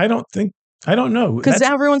them? I don't know. Because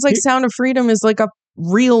everyone's like, Sound of Freedom is like a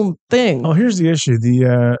real thing. Oh, here's the issue.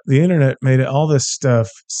 The internet made all this stuff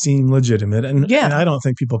seem legitimate. And I don't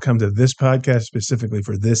think people come to this podcast specifically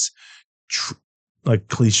for this like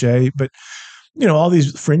cliche, but you know, all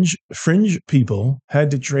these fringe people had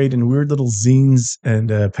to trade in weird little zines and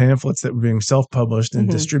pamphlets that were being self-published and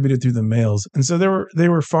distributed through the mails. And so they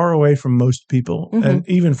were far away from most people and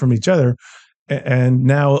even from each other. And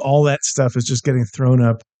now all that stuff is just getting thrown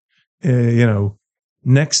up, you know,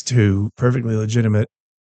 next to perfectly legitimate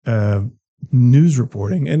news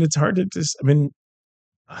reporting. And it's hard to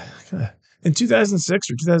in 2006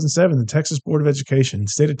 or 2007, the Texas Board of Education,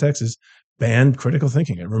 state of Texas, banned critical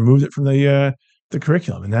thinking and removed it from the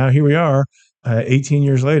curriculum. And now here we are 18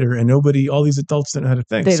 years later, and all these adults don't know how to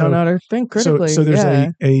think. They don't know how to think critically. So there's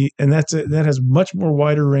and that has much more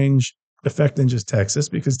wider range effect than just Texas,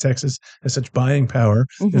 because Texas has such buying power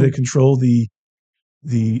that they control the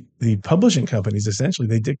publishing companies. Essentially,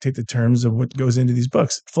 they dictate the terms of what goes into these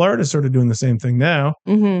books. Florida's sort of doing the same thing now,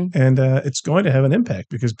 and it's going to have an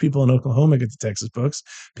impact because people in Oklahoma get the Texas books,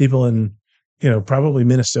 people in probably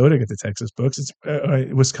Minnesota get the Texas books. It's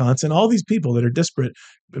Wisconsin. All these people that are disparate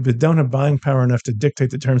but don't have buying power enough to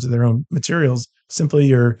dictate the terms of their own materials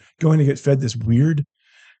simply are going to get fed this weird,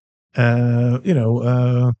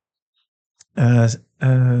 curriculum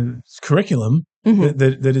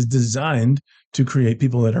that is designed to create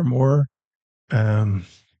people that are more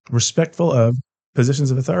respectful of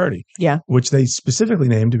positions of authority. Yeah. Which they specifically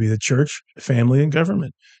name to be the church, family, and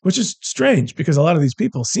government, which is strange because a lot of these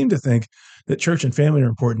people seem to think that church and family are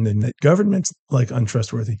important and that government's like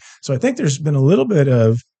untrustworthy. So I think there's been a little bit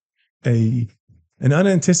of an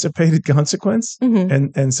unanticipated consequence.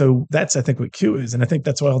 And so that's, I think, what Q is. And I think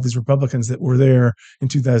that's why all these Republicans that were there in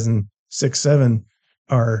 2006-07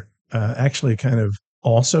 are actually kind of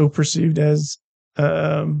also perceived as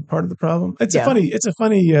part of the problem. It's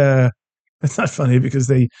not funny because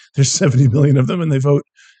there's 70 million of them and they vote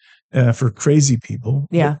for crazy people.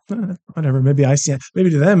 Yeah. But, whatever. Maybe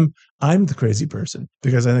to them, I'm the crazy person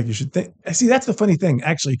because I think you should think. See, that's the funny thing.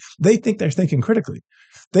 Actually, they think they're thinking critically.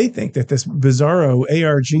 They think that this bizarro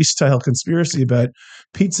ARG style conspiracy about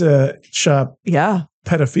pizza shop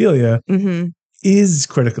pedophilia is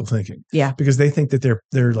critical thinking. Yeah. Because they think that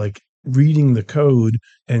they're like reading the code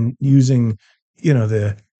and using,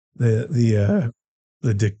 decoder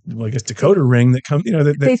ring that comes,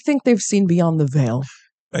 they think they've seen beyond the veil.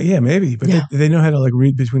 Yeah, maybe, but they know how to like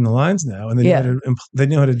read between the lines now, and they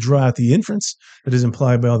know how to draw out the inference that is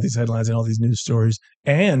implied by all these headlines and all these news stories.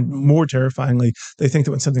 And more terrifyingly, they think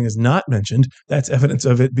that when something is not mentioned, that's evidence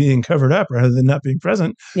of it being covered up rather than not being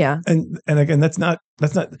present. Yeah, and again, that's not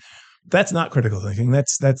critical thinking.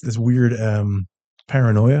 That's this weird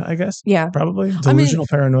paranoia, I guess. Yeah, probably delusional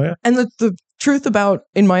paranoia. And the truth about,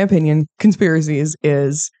 in my opinion, conspiracies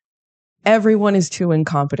is everyone is too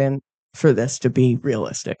incompetent for this to be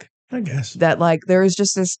realistic. I guess that like there is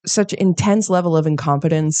just such intense level of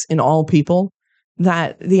incompetence in all people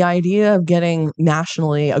that the idea of getting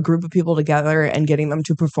nationally a group of people together and getting them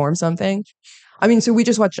to perform something. I mean, so we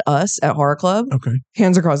just watched Us at Horror Club. Okay.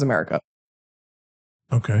 Hands Across America.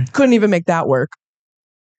 Okay. Couldn't even make that work.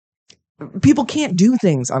 People can't do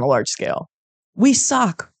things on a large scale. We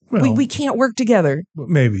suck. Well, we can't work together.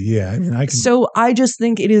 Maybe, yeah. I mean, I can. So I just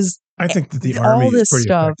think it is. I think that the army is pretty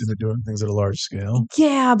effective at doing things at a large scale.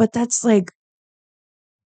 Yeah, but that's like.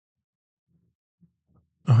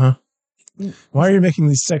 Why are you making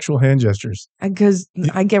these sexual hand gestures? Because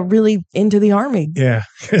I get really into the army. Yeah,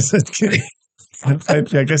 I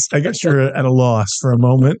guess you're at a loss for a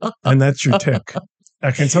moment, and that's your tick.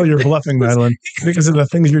 I can tell you're bluffing, Madeline, because of the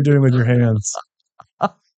things you're doing with your hands.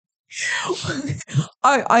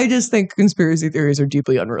 I just think conspiracy theories are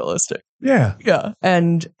deeply unrealistic. Yeah. Yeah.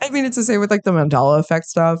 And I mean, it's the same with like the Mandela effect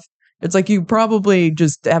stuff. It's like you probably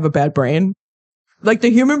just have a bad brain. Like the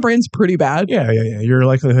human brain's pretty bad. Yeah. Your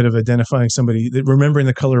likelihood of identifying somebody, remembering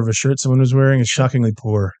the color of a shirt someone was wearing is shockingly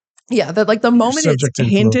poor. Yeah. That like the moment it's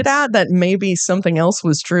hinted at that maybe something else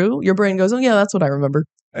was true, your brain goes, oh yeah, that's what I remember.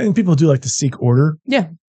 And people do like to seek order. Yeah.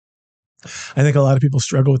 I think a lot of people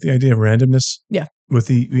struggle with the idea of randomness. Yeah. With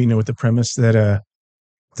the premise that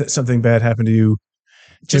something bad happened to you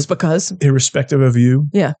just because, irrespective of you.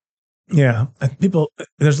 Yeah. Yeah.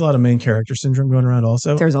 There's a lot of main character syndrome going around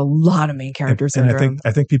also. There's a lot of main character syndrome. And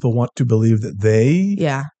I think people want to believe that they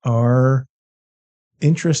are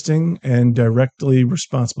interesting and directly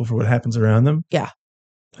responsible for what happens around them. Yeah.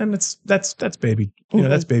 And that's baby.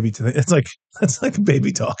 That's baby to that's like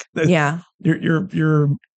baby talk. Yeah. You're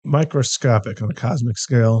microscopic on a cosmic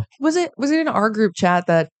scale. Was it in our group chat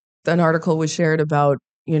that an article was shared about,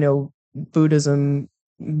 Buddhism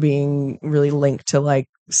being really linked to like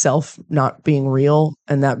self not being real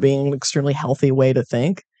and that being an extremely healthy way to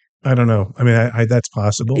think? I don't know. I mean, that's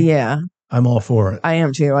possible. Yeah. I'm all for it. I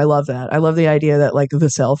am too. I love that. I love the idea that like the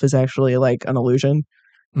self is actually like an illusion.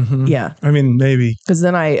 Mm-hmm. Yeah. I mean, maybe. Because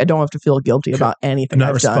then I don't have to feel guilty about anything I'm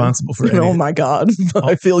not responsible for anything. Oh my God.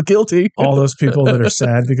 I feel guilty. All those people that are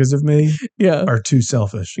sad because of me are too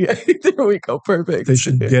selfish. Yeah. There we go. Perfect. They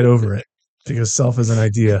should get over it because self is an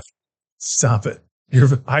idea. Stop it.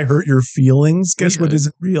 I hurt your feelings. Guess what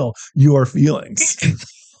isn't real? Your feelings.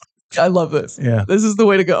 I love this. Yeah. This is the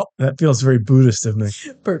way to go. That feels very Buddhist of me.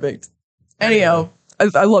 Perfect. Anyhow.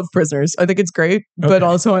 I love Prisoners. I think it's great, but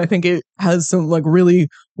also I think it has some like really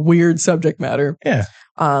weird subject matter. Yeah.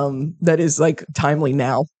 that is like timely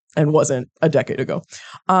now and wasn't a decade ago.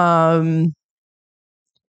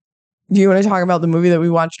 Do you want to talk about the movie that we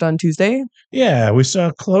watched on Tuesday? Yeah, we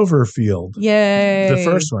saw Cloverfield. Yay. The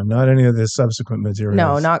first one, not any of the subsequent materials.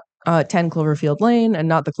 No, not 10 Cloverfield Lane, and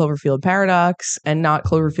not the Cloverfield Paradox, and not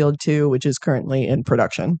Cloverfield 2, which is currently in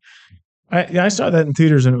production. I saw that in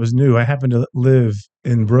theaters and it was new. I happened to live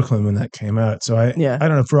in Brooklyn when that came out. So I don't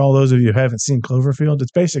know, for all those of you who haven't seen Cloverfield,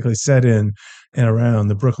 it's basically set in and around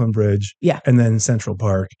the Brooklyn Bridge and then Central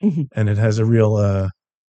Park. Mm-hmm. And it has a real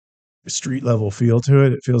street level feel to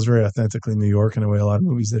it. It feels very authentically New York in a way a lot of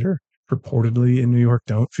movies that are purportedly in New York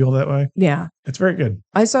don't feel that way. Yeah. It's very good.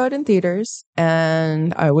 I saw it in theaters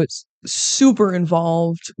and I was super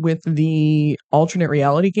involved with the alternate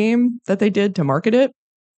reality game that they did to market it.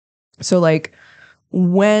 So like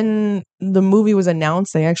when the movie was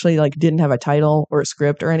announced, they actually like didn't have a title or a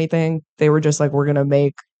script or anything. They were just like, we're going to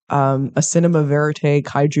make a cinema verite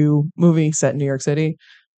kaiju movie set in New York City.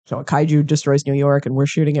 So a kaiju destroys New York and we're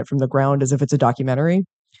shooting it from the ground as if it's a documentary.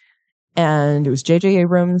 And it was J.J.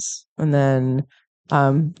 Abrams and then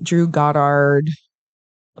Drew Goddard,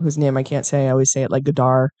 whose name I can't say. I always say it like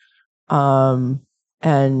Godard, and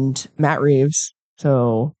Matt Reeves.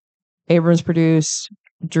 So Abrams produced,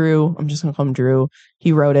 Drew, I'm just going to call him Drew.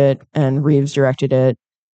 He wrote it and Reeves directed it.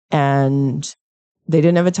 And they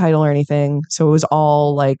didn't have a title or anything. So it was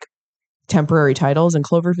all like temporary titles, and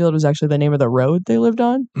Cloverfield was actually the name of the road they lived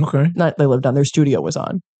on. Okay. Not they lived on, their studio was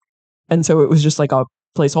on. And so it was just like a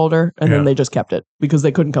placeholder, and then they just kept it because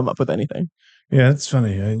they couldn't come up with anything. Yeah, that's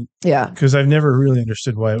funny. Because I've never really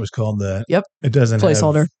understood why it was called that. Yep. It doesn't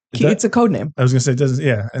placeholder. It's a code name. I was going to say it doesn't.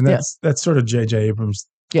 Yeah. And that's sort of J.J. Abrams'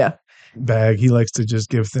 bag. He likes to just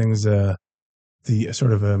give things the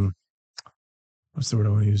sort of, what's the word I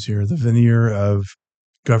want to use here? The veneer of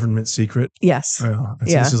government secret. Yes.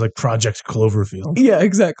 This is like Project Cloverfield. Yeah,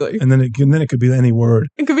 exactly. And then it could be any word.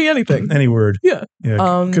 It could be anything. Any word. Yeah. Yeah.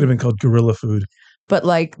 Could have been called Gorilla Food. But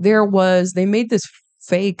like they made this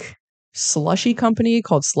fake slushy company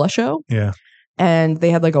called Slusho. Yeah. And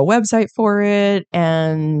they had like a website for it.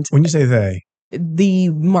 And when you say they, the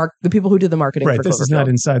people who did the marketing for this Cloverfield. is not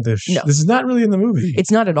inside the no. This is not really in the movie.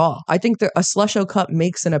 It's not at all. I think a Slusho cup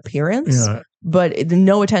makes an appearance, but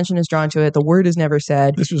no attention is drawn to it. The word is never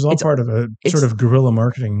said. This was all part of a sort of guerrilla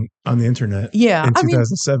marketing on the internet. Yeah, in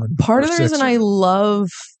 2007. Part of the reason I love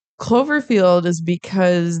Cloverfield is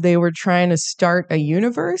because they were trying to start a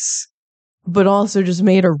universe, but also just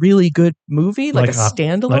made a really good movie, like a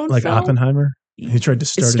standalone like film. Oppenheimer. He tried to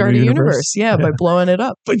start a universe. By blowing it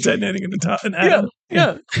up. By detonating an atom.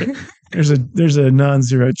 Yeah. There's a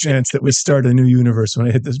non-zero chance that we start a new universe when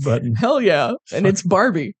I hit this button. Hell yeah. And it's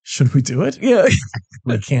Barbie. Should we do it? Yeah.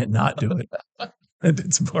 We can't not do it. And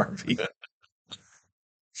it's Barbie.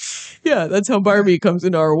 Yeah, that's how Barbie comes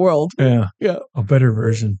into our world. Yeah. Yeah. A better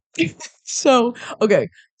version. So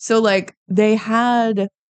like they had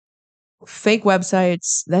fake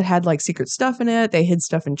websites that had like secret stuff in it. They hid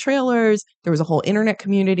stuff in trailers. There was a whole internet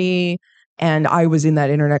community. And I was in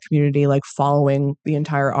that internet community, like following the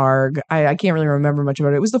entire ARG. I can't really remember much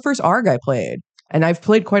about it. It was the first ARG I played. And I've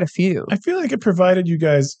played quite a few. I feel like it provided you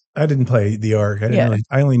guys. I didn't play the ARG.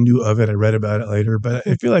 I only knew of it. I read about it later. But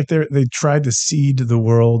I feel like they tried to seed the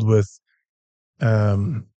world with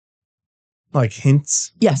like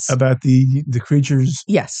hints about the creatures.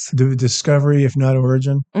 Yes. The discovery, if not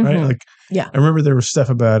origin. Mm-hmm. Right? Like, I remember there was stuff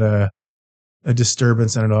about a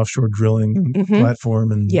disturbance on an offshore drilling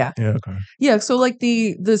platform. And so like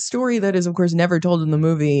the story that is of course never told in the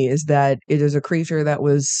movie is that it is a creature that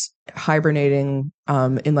was hibernating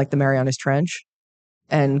in like the Marianas Trench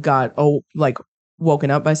and got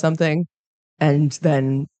woken up by something. And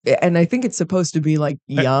I think it's supposed to be like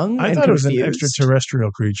young. I thought it was an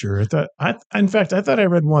extraterrestrial creature. In fact, I thought I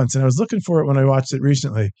read once, and I was looking for it when I watched it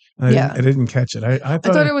recently. And I didn't catch it. I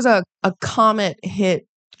thought it was a comet hit,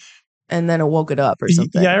 and then it woke it up or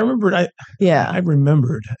something. Yeah, I remembered. I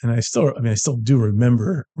remembered, and I still do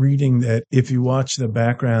remember reading that if you watch the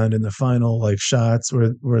background and the final like shots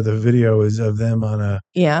where the video is of them on a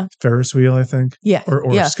Ferris wheel, I think, or a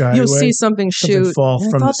skyway, you'll see something shoot. Fall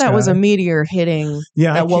from I thought the that sky. Was a meteor hitting.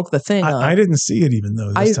 that woke the thing up. I didn't see it even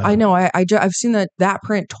though. I know. I've seen that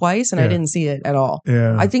print twice, and I didn't see it at all.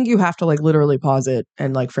 Yeah, I think you have to like literally pause it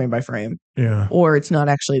and like frame by frame. Yeah, or it's not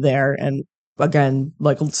actually there and. Again,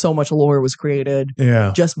 like so much lore was created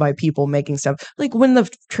just by people making stuff. Like when the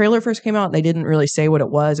trailer first came out, they didn't really say what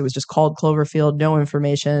it was. It was just called Cloverfield, no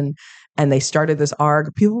information. And they started this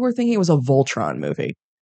ARG. People were thinking it was a Voltron movie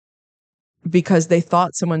because they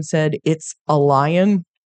thought someone said it's a lion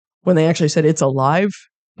when they actually said it's alive.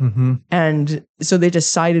 Mm-hmm. And so they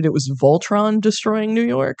decided it was Voltron destroying New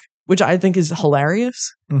York, which I think is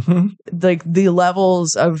hilarious. Mm-hmm. Like the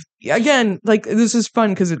levels of, again, like this is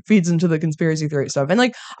fun because it feeds into the conspiracy theory stuff. And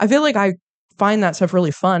like, I feel like I find that stuff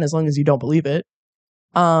really fun as long as you don't believe it.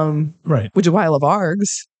 Right. Which is why I love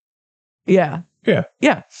ARGs. Yeah. Yeah.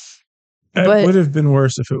 Yeah. It But- would have been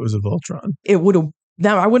worse if it was a Voltron. It would have,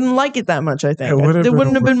 now I wouldn't like it that much, I think. It would have It been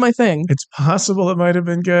wouldn't have been my thing. It's possible it might have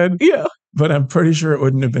been good, Yeah. but I'm pretty sure it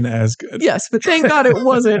wouldn't have been as good. Yes, but thank God it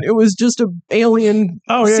wasn't. It was just a alien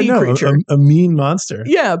sea creature. A mean monster.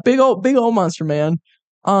 Yeah, big old monster man.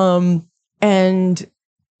 And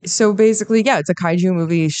so basically, yeah, it's a kaiju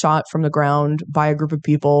movie shot from the ground by a group of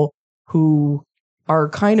people who are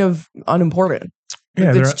kind of unimportant.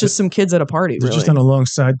 Yeah, It's just some kids at a party. They're Really. just on a long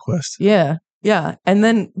side quest. Yeah. Yeah. And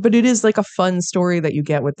then, but it is like a fun story that you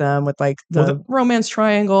get with them with like the romance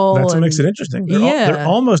triangle. That's what makes it interesting. They're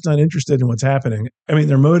almost not interested in what's happening. I mean,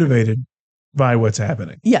 they're motivated by what's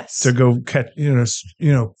happening. Yes. To go catch,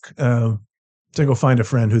 to go find a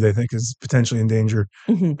friend who they think is potentially in danger,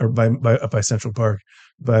 or up by Central Park.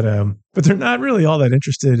 But they're not really all that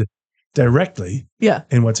interested directly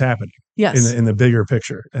in what's happening. Yes. In the bigger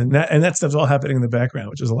picture. And that stuff's all happening in the background,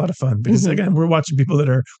 which is a lot of fun because again, we're watching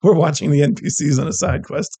we're watching the NPCs on a side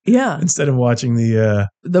quest. Yeah. Instead of watching the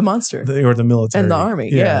monster. Or the military. And the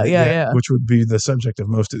army. Yeah. Which would be the subject of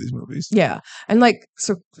most of these movies. Yeah. And like,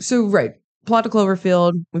 so right. Plot of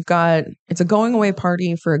Cloverfield. It's a going away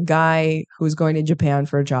party for a guy who's going to Japan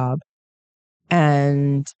for a job.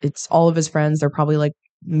 And it's all of his friends. They're probably like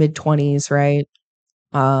mid-20s, right?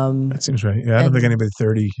 That seems right. Yeah, I don't think anybody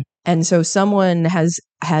 30. And so someone has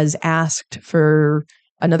asked for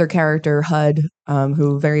another character, HUD,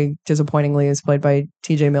 who very disappointingly is played by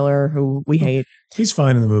TJ Miller, who we hate. He's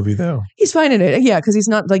fine in the movie, though. He's fine in it, yeah, because he's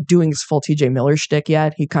not like doing his full TJ Miller shtick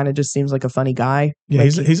yet. He kind of just seems like a funny guy. Yeah,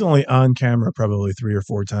 like, he's only on camera probably 3 or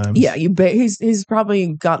 4 times. Yeah, he's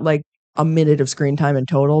probably got like a minute of screen time in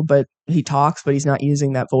total, but he talks, but he's not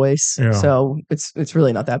using that voice. Yeah. So it's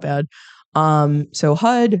really not that bad. So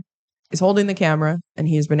HUD is holding the camera, and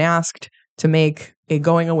he's been asked to make a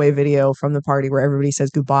going away video from the party where everybody says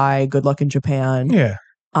goodbye, good luck in Japan. Yeah.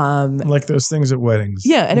 Like those things at weddings.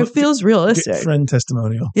 Yeah, and it feels realistic. Friend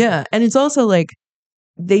testimonial. Yeah, and it's also like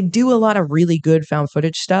they do a lot of really good found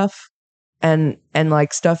footage stuff, and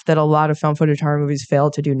like stuff that a lot of found footage horror movies fail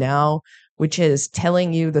to do now, which is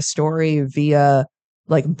telling you the story via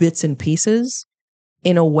like bits and pieces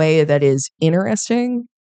in a way that is interesting,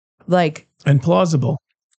 like and plausible.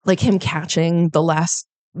 Like him catching the last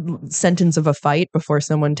sentence of a fight before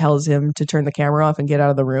someone tells him to turn the camera off and get out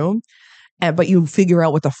of the room. But you figure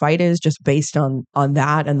out what the fight is just based on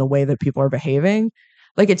that and the way that people are behaving.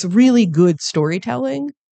 Like it's really good storytelling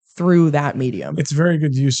through that medium. It's very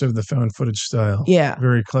good use of the found footage style. Yeah.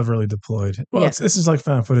 Very cleverly deployed. Well, this is like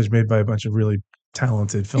found footage made by a bunch of really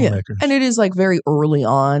talented filmmakers. Yeah. And it is like very early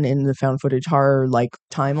on in the found footage horror like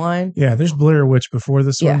timeline. Yeah, there's Blair Witch before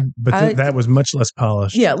this one, but that was much less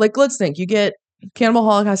polished. Yeah, like let's think. You get Cannibal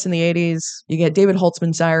Holocaust in the 80s, you get David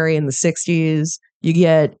Holtzman's Diary in the 60s, you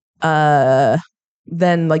get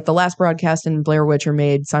then like The Last Broadcast and Blair Witch are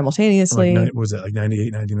made simultaneously. Was that like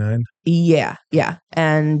 98, 99? Yeah.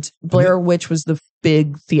 And Blair Witch was the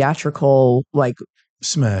big theatrical like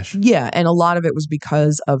smash. Yeah, and a lot of it was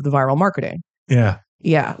because of the viral marketing. Yeah.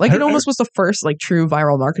 Like it almost was the first like true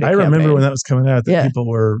viral marketing I remember campaign. when that was coming out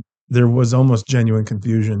that there was almost genuine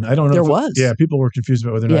confusion. I don't know. There was. Yeah, people were confused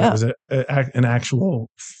about whether or not it was an actual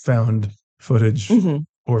found footage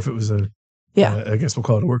or if it was I guess we'll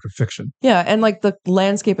call it a work of fiction. Yeah, and like the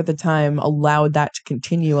landscape at the time allowed that to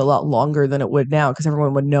continue a lot longer than it would now because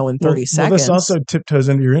everyone would know in 30 seconds. Well, this also tiptoes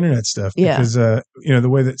into your internet stuff because the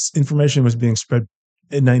way that information was being spread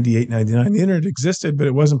in 98, 99, the internet existed, but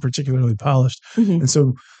it wasn't particularly polished. And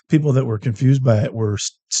so people that were confused by it were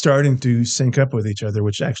starting to sync up with each other,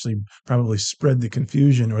 which actually probably spread the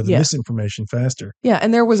confusion or the misinformation faster. Yeah,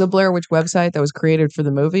 and there was a Blair Witch website that was created for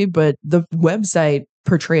the movie, but the website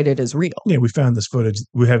portrayed it as real. Yeah, we found this footage.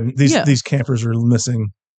 We have these campers are missing.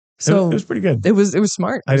 So it was pretty good. It was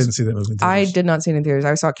smart. I didn't see that movie in theaters. I did not see it in theaters.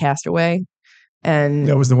 I saw Castaway. And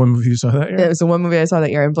that was the one movie you saw that year? It was the one movie I saw that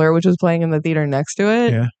year. And Blair Witch was playing in the theater next to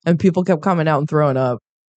it. Yeah. And people kept coming out and throwing up.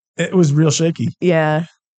 It was real shaky. Yeah.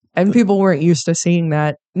 And people weren't used to seeing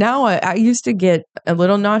that. Now I used to get a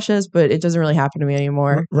little nauseous, but it doesn't really happen to me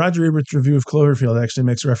anymore. Roger Ebert's review of Cloverfield actually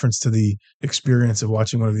makes reference to the experience of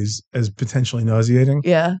watching one of these as potentially nauseating.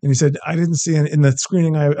 Yeah. And he said, I didn't see in the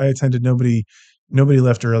screening I attended, nobody Nobody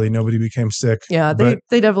left early. Nobody became sick. Yeah, but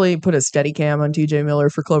they definitely put a steady cam on TJ Miller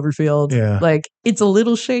for Cloverfield. Yeah. Like, it's a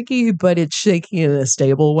little shaky, but it's shaky in a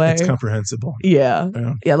stable way. it's comprehensible. Yeah.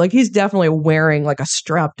 Yeah. Yeah, like he's definitely wearing like a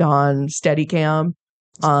strapped on steady cam.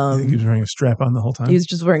 I think he was wearing a strap on the whole time. He's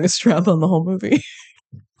just wearing a strap on the whole movie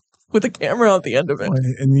with a camera at the end of it.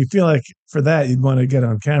 And you feel like for that, you'd want to get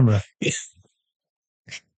on camera.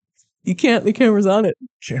 You can't, the camera's on it.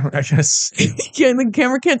 I guess. The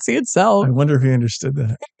camera can't see itself. I wonder if he understood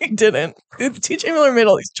that. He didn't. TJ Miller made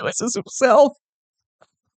all these choices himself.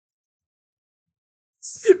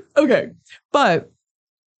 Okay. But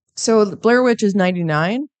so Blair Witch is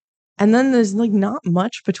 99. And then there's like not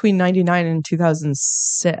much between 99 and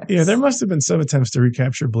 2006. Yeah, there must have been some attempts to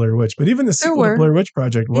recapture Blair Witch, but even the sequel to Blair Witch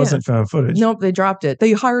Project wasn't found footage. Nope, they dropped it.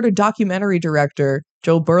 They hired a documentary director,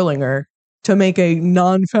 Joe Berlinger, to make a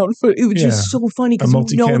non-found footage, which is so funny because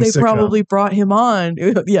they probably brought him on.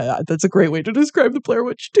 Yeah, that's a great way to describe the Blair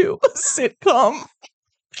Witch 2 sitcom.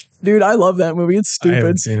 Dude, I love that movie. It's stupid. I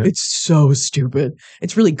haven't seen it. It's so stupid.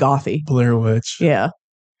 It's really gothy. Blair Witch. Yeah.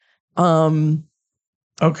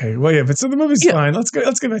 Okay, well, yeah, but so the movie's fine. Let's get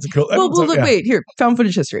back to cool. Wait, here, found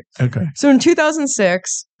footage history. Okay. So in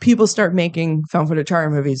 2006, people start making found footage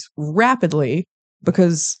horror movies rapidly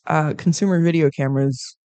because consumer video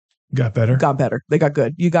cameras got better. They got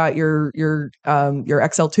good. You got your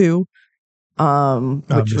XL2,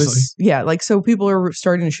 which was like, so people are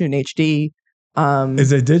starting to shoot in HD.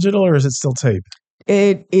 Is it digital or is it still tape?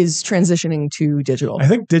 It is transitioning to digital. I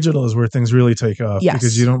think digital is where things really take off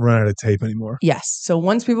because you don't run out of tape anymore. Yes. So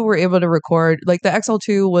once people were able to record, like the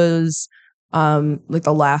XL2 was like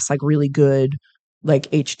the last like really good like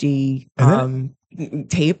HD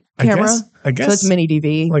tape camera. I guess so it's mini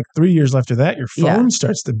DV. Like 3 years after that, your phone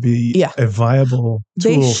starts to be a viable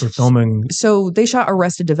tool for filming. So they shot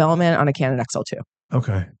Arrested Development on a Canon XL2.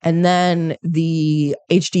 Okay. And then the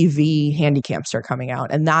HDV handycams start coming out.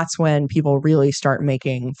 And that's when people really start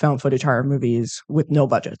making found footage horror movies with no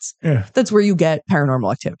budgets. Yeah. That's where you get Paranormal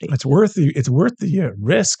Activity. It's worth the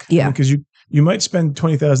risk. Yeah. Because you might spend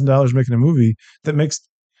 $20,000 making a movie that makes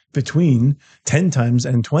between 10 times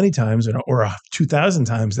and 20 times or 2,000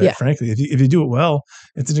 times that, frankly. If you do it well,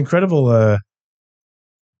 it's an incredible,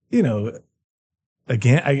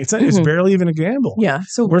 again, it's barely even a gamble. Yeah.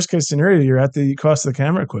 So worst case scenario, you're at the cost of the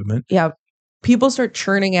camera equipment. Yeah. People start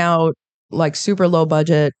churning out like super low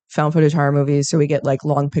budget found footage horror movies. So we get like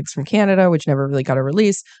Long Pigs from Canada, which never really got a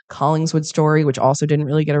release. Collingswood Story, which also didn't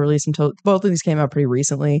really get a release until both of these came out pretty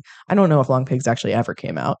recently. I don't know if Long Pigs actually ever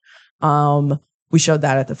came out. We showed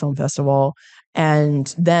that at the film festival.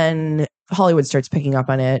 And then Hollywood starts picking up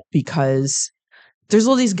on it because there's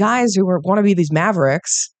all these guys who want to be these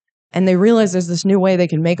mavericks. And they realize there's this new way they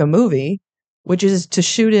can make a movie, which is to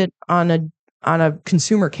shoot it on a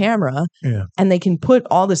consumer camera. Yeah. And they can put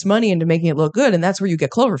all this money into making it look good. And that's where you get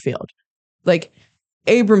Cloverfield. Like,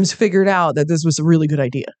 Abrams figured out that this was a really good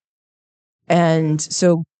idea. And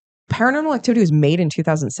so Paranormal Activity was made in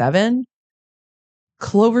 2007.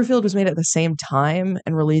 Cloverfield was made at the same time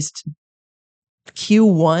and released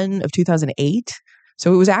Q1 of 2008.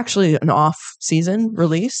 So it was actually an off-season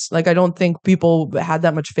release. Like, I don't think people had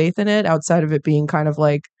that much faith in it outside of it being kind of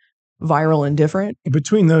like viral and different.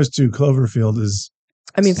 Between those two, Cloverfield is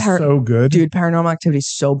so good. Dude, Paranormal Activity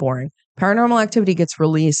is so boring. Paranormal Activity gets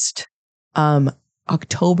released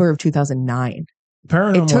October of 2009.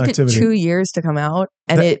 Paranormal It took it 2 years to come out,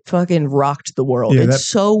 and it fucking rocked the world. Yeah, it's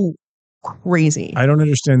so crazy. I don't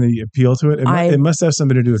understand the appeal to it. It must have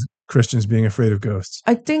something to do with Christians being afraid of ghosts.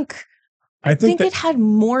 I think it had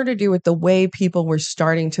more to do with the way people were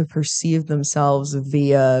starting to perceive themselves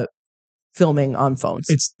via filming on phones.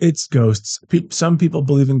 It's ghosts. Some people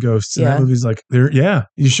believe in ghosts, and that movie's like,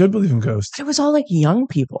 you should believe in ghosts. But it was all like young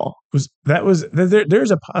people.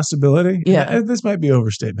 There's a possibility. Yeah, this might be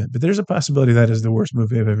overstatement, but there's a possibility that is the worst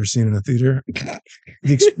movie I've ever seen in a theater.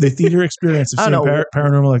 The theater experience of seeing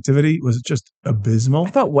Paranormal Activity was just abysmal. I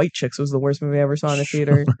thought White Chicks was the worst movie I ever saw in a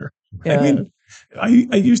theater. Yeah. I mean,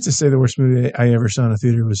 I used to say the worst movie I ever saw in a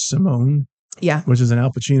theater was Simone. Yeah, which is an Al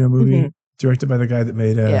Pacino movie directed by the guy that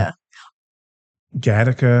made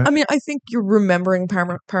Gattaca. I mean, I think you're remembering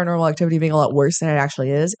Paranormal Activity being a lot worse than it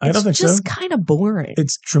actually is. I don't think so. It's just kind of boring.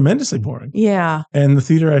 It's tremendously boring. Yeah. And the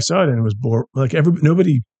theater I saw it in was boring. Like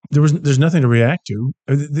nobody, there's nothing to react to.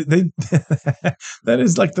 That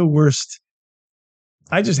is like the worst.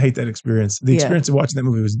 I just hate that experience. The experience of watching that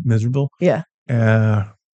movie was miserable. Yeah.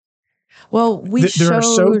 Well, there are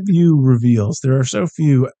so few reveals. There are so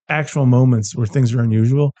few actual moments where things are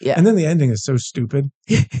unusual. Yeah. And then the ending is so stupid.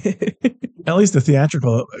 At least the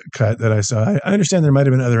theatrical cut that I saw. I understand there might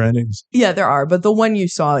have been other endings. Yeah, there are, but the one you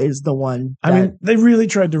saw is the one. I mean, they really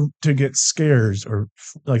tried to get scares or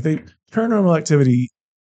like Paranormal Activity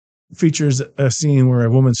features a scene where a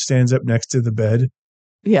woman stands up next to the bed.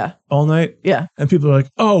 Yeah. All night. Yeah. And people are like,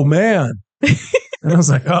 "Oh man." And I was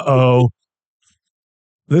like, "Uh-oh.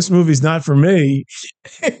 This movie's not for me."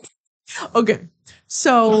 Okay.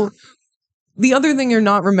 So the other thing you're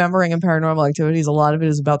not remembering in Paranormal Activity is a lot of it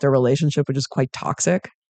is about their relationship, which is quite toxic.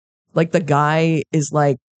 Like the guy is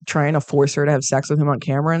like trying to force her to have sex with him on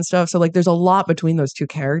camera and stuff. So like there's a lot between those two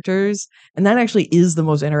characters. And that actually is the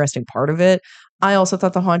most interesting part of it. I also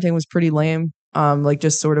thought The Haunting was pretty lame. Like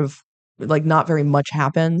just sort of like not very much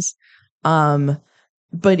happens.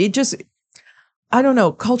 But it just, I don't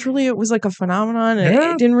know, culturally it was like a phenomenon and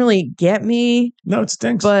it didn't really get me. No, it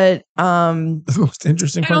stinks. But the most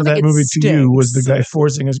interesting part of that movie to you was the guy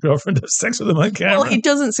forcing his girlfriend to have sex with him on camera. Well, he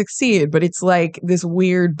doesn't succeed, but it's like this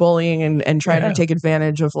weird bullying and trying to take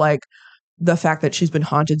advantage of like the fact that she's been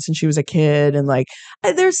haunted since she was a kid, and like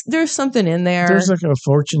there's something in there. There's like a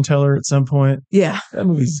fortune teller at some point. Yeah.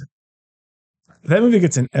 That movie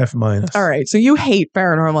gets an F-. All right. So you hate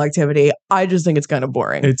Paranormal Activity. I just think it's kind of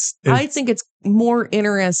boring. I think it's more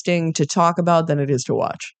interesting to talk about than it is to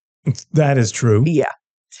watch. That is true. Yeah.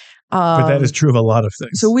 But that is true of a lot of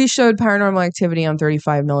things. So we showed Paranormal Activity on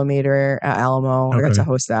 35 millimeter at Alamo. Okay. I got to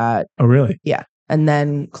host that. Oh, really? Yeah. And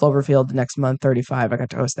then Cloverfield next month, 35. I got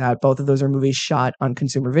to host that. Both of those are movies shot on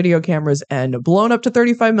consumer video cameras and blown up to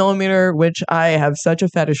 35 millimeter, which I have such a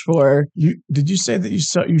fetish for. Did you say that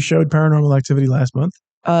you showed Paranormal Activity last month?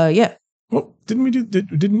 Yeah. Well, didn't we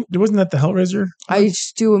wasn't that the Hellraiser? I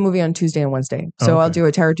just do a movie on Tuesday and Wednesday. So I'll do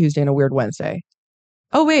a Terror Tuesday and a Weird Wednesday.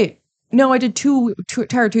 Oh, wait. No, I did two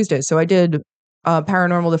Terror Tuesdays. So I did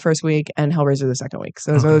Paranormal the first week and Hellraiser the second week.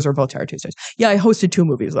 So those are both Terror Tuesdays. Yeah, I hosted 2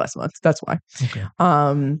 movies last month. That's why. Okay.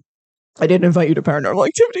 I didn't invite you to Paranormal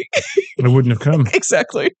Activity. I wouldn't have come.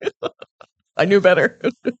 Exactly. I knew better.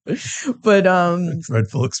 But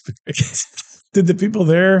dreadful experience. Did the people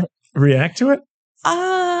there react to it?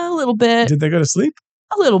 A little bit. Did they go to sleep?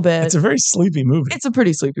 A little bit. It's a very sleepy movie. It's a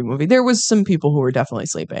pretty sleepy movie. There was some people who were definitely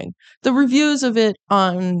sleeping. The reviews of it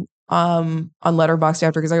on Letterboxd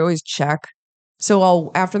after, because I always check.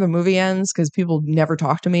 So after the movie ends, because people never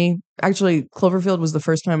talk to me. Actually, Cloverfield was the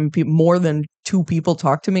first time more than 2 people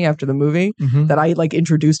talked to me after the movie that I like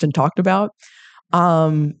introduced and talked about.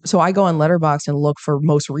 So I go on Letterboxd and look for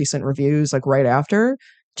most recent reviews like right after,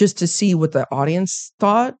 just to see what the audience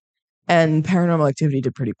thought. And Paranormal Activity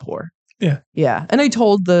did pretty poor. Yeah. Yeah. And I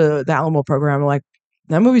told the Alamo program, like,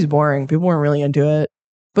 that movie's boring. People weren't really into it.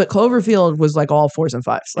 But Cloverfield was like all 4s and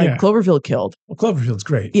 5s. Like Cloverfield killed. Well, Cloverfield's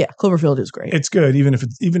great. Yeah, Cloverfield is great. It's good, even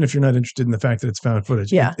if you're not interested in the fact that it's found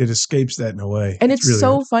footage. Yeah. It escapes that in a way. And it's really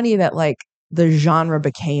so good. funny that like the genre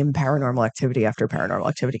became Paranormal Activity after Paranormal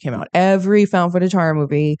Activity came out. Every found footage horror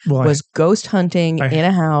movie was ghost hunting in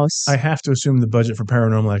a house. I have to assume the budget for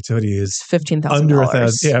Paranormal Activity is $15,000. Under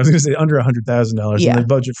 $1,000. Yeah, I was going to say under $100,000. Yeah. And the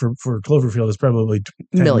budget for Cloverfield is probably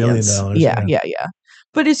 $10 million. Yeah.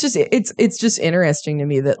 But it's just interesting to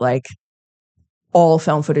me that like all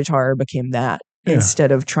found footage horror became that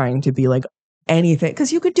instead of trying to be like anything,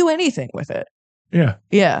 because you could do anything with it. Yeah.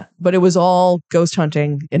 Yeah. But it was all ghost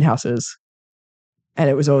hunting in houses. And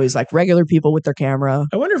it was always like regular people with their camera.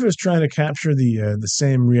 I wonder if it was trying to capture the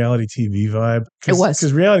same reality TV vibe. It was.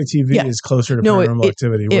 Because reality TV is closer to Paranormal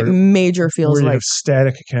Activity. It major feels where like. You have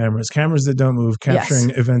static cameras that don't move, capturing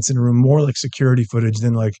events in a room, more like security footage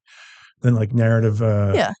than like narrative.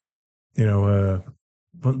 Then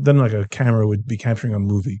like a camera would be capturing a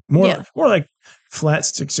movie. More like flat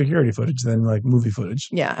security footage than like movie footage.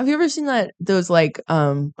 Yeah. Have you ever seen those like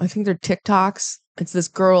I think they're TikToks? It's this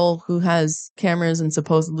girl who has cameras and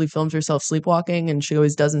supposedly films herself sleepwalking, and she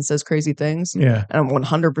always does and says crazy things. Yeah. And I'm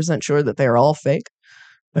 100% sure that they are all fake.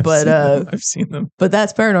 I've seen them. But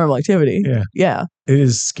that's Paranormal Activity. Yeah. Yeah. It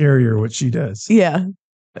is scarier what she does. Yeah.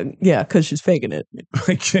 Yeah, because she's faking it.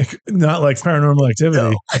 Not like Paranormal Activity.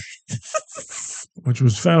 No. Which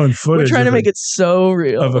was found footage. We're trying to make it so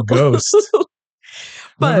real. Of a ghost.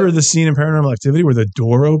 Remember the scene in Paranormal Activity where the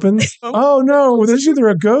door opens? Oh no, there's either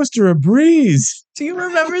a ghost or a breeze. Do you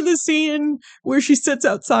remember the scene where she sits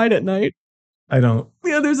outside at night? I don't.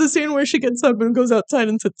 Yeah, there's a scene where she gets up and goes outside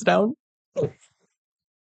and sits down.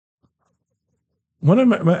 One of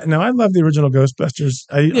now I love the original Ghostbusters.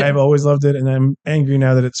 I've always loved it, and I'm angry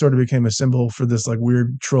now that it sort of became a symbol for this like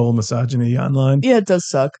weird troll misogyny online. Yeah, it does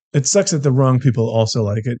suck. It sucks that the wrong people also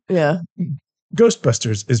like it. Yeah.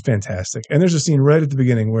 Ghostbusters is fantastic, and there's a scene right at the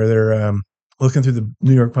beginning where they're looking through the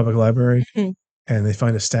New York Public Library, and they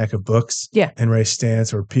find a stack of books. Yeah. And Ray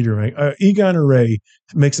stands, or Egon or Ray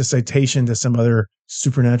makes a citation to some other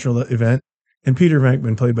supernatural event. And Peter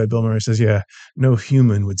Venkman, played by Bill Murray, says, yeah, no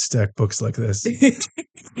human would stack books like this.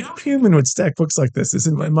 No human would stack books like this. It's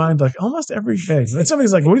in my mind like almost every day. And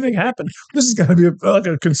somebody's like, what do you think happened? This is going to be like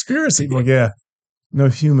a conspiracy. I'm like, yeah, no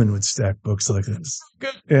human would stack books like this.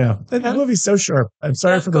 Good. Yeah. That movie's so sharp. I'm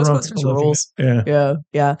sorry for the wrong people rules.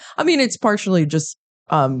 Yeah. I mean, it's partially just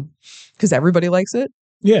because everybody likes it.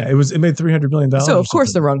 Yeah, it made $300 million. So of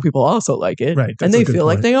course the wrong people also like it. Right. And they feel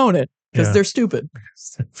like they own it because they're stupid.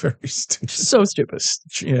 Very stupid. So stupid.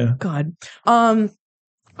 Yeah. God.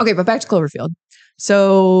 Okay, but back to Cloverfield.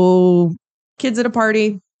 So kids at a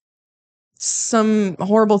party, some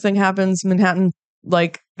horrible thing happens. Manhattan,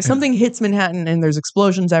 something hits Manhattan and there's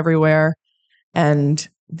explosions everywhere. And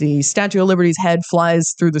the Statue of Liberty's head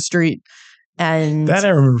flies through the street. And that I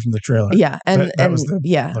remember from the trailer. Yeah. And that was that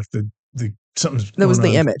was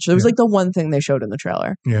the image. It was like the one thing they showed in the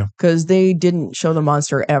trailer. Yeah. Because they didn't show the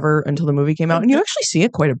monster ever until the movie came out. And you actually see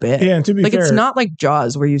it quite a bit. Yeah, and to be fair, it's not like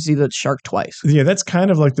Jaws where you see the shark twice. Yeah, that's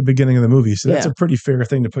kind of like the beginning of the movie. So that's a pretty fair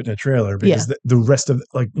thing to put in a trailer because the rest of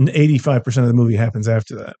 85% of the movie happens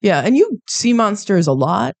after that. Yeah, and you see monsters a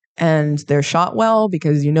lot and they're shot well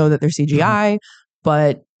because you know that they're CGI,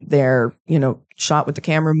 but they're, shot with the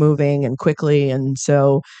camera moving and quickly. And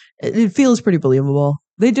so it feels pretty believable.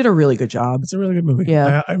 They did a really good job. It's a really good movie.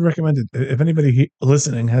 Yeah. I recommend it. If anybody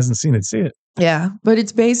listening hasn't seen it, see it. Yeah. But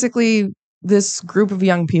it's basically this group of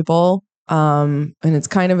young people. And it's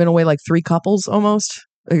kind of in a way like three couples almost.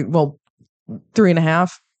 Well, 3.5.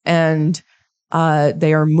 And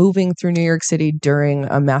they are moving through New York City during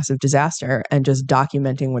a massive disaster and just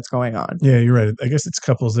documenting what's going on. Yeah, you're right. I guess it's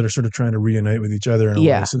couples that are sort of trying to reunite with each other in a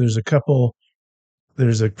way. So there's a couple.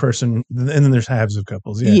 There's a person, and then there's halves of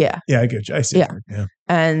couples. Yeah, I get you. I see. Yeah.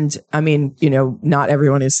 And I mean, not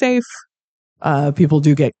everyone is safe. People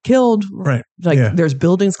do get killed. Right. There's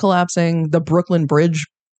buildings collapsing. The Brooklyn Bridge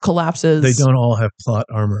collapses. They don't all have plot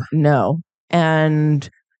armor. No. And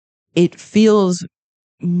it feels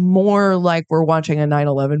more like we're watching a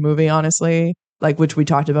 9/11 movie, honestly, which we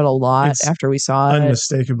talked about a lot after we saw it.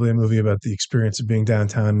 Unmistakably a movie about the experience of being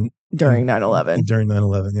downtown during 9/11. During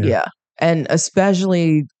 9/11, yeah. And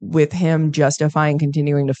especially with him justifying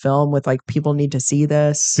continuing to film with people need to see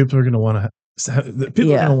this. People are going to want to. Are going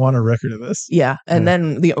to want a record of this. Yeah. And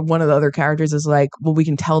then one of the other characters is like, well, we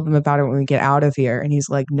can tell them about it when we get out of here. And he's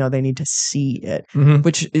like, no, they need to see it,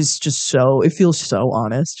 which is just it feels so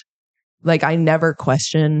honest. I never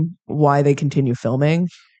question why they continue filming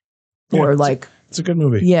it's a good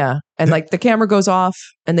movie. Yeah. And the camera goes off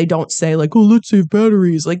and they don't say oh, let's save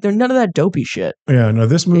batteries. They're none of that dopey shit. Yeah. No,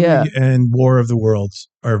 this movie and War of the Worlds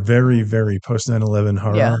are very, very post 9/11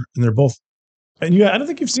 horror. Yeah. And they're both. And I don't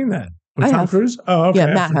think you've seen that. With Tom Cruise? Oh, okay.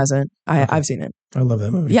 Yeah, Matt hasn't. I've seen it. I love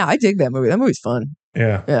that movie. Yeah, I dig that movie. That movie's fun.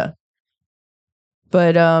 Yeah. Yeah.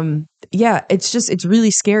 But it's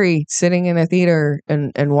really scary sitting in a theater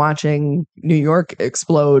and watching New York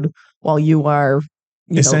explode while you are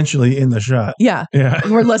essentially in the shot. Yeah. Yeah.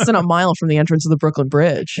 We're less than a mile from the entrance of the Brooklyn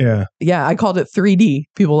Bridge. Yeah. Yeah. I called it 3D.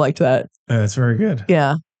 People liked that. That's very good.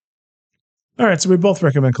 Yeah. All right. So we both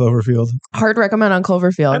recommend Cloverfield. Hard recommend on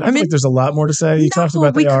Cloverfield. I mean, there's a lot more to say. You talked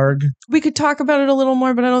about the ARG. We could talk about it a little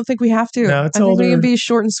more, but I don't think we have to. No, it's I think we can be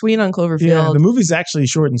short and sweet on Cloverfield. Yeah. The movie's actually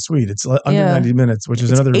short and sweet. It's under 90 minutes, which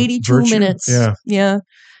is another 82 virtue. minutes. Yeah. Yeah.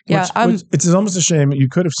 Yeah, it's almost a shame. You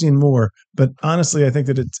could have seen more, but honestly, I think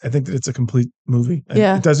that it's a complete movie.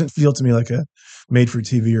 Yeah. It doesn't feel to me like a made for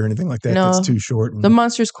TV or anything like that. No. That's too short. The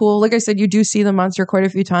monster's cool. Like I said, you do see the monster quite a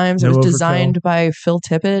few times. It was designed by Phil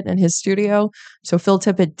Tippett in his studio. So Phil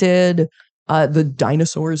Tippett did the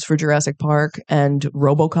dinosaurs for Jurassic Park and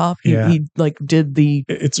RoboCop. He did the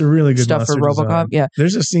it's a really good stuff for RoboCop. Design. Yeah,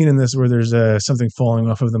 there's a scene in this where there's something falling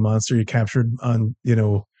off of the monster he captured on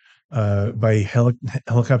by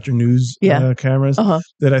helicopter news cameras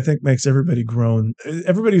that I think makes everybody groan.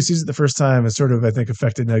 Everybody who sees it the first time is sort of, I think,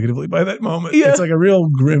 affected negatively by that moment. Yeah. It's like a real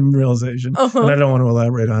grim realization. And I don't want to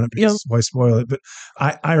elaborate on it because why spoil it? But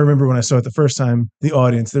I remember when I saw it the first time, the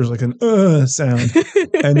audience, there's like an sound.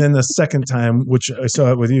 And then the second time, which I saw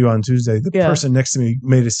it with you on Tuesday, the person next to me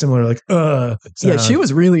made a similar sound. Yeah, she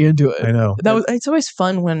was really into it. I know. It's always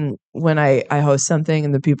fun when I host something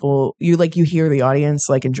and the people, you hear the audience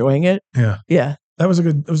enjoying it. Yeah. Yeah. It was a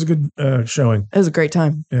good showing. It was a great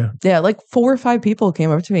time. Yeah. Yeah. 4 or 5 people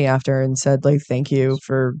came up to me after and said thank you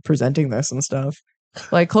for presenting this and stuff.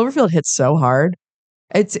 Cloverfield hits so hard.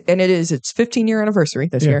 It's its 15-year anniversary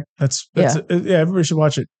this year. Everybody should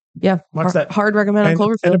watch it. Yeah. Watch that. Hard recommend on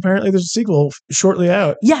Cloverfield. And apparently there's a sequel shortly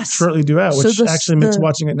Yes. Shortly due out, So which actually makes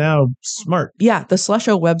watching it now smart. Yeah. The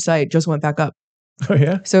Slusho website just went back up. Oh,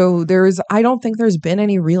 yeah? So I don't think there's been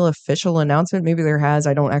any real official announcement. Maybe there has.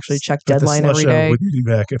 I don't actually check Deadline every day. Wouldn't be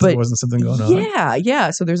back if there wasn't something going on.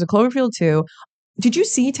 Yeah. So there's a Cloverfield 2. Did you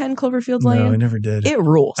see 10 Cloverfield Lane? No, I never did. It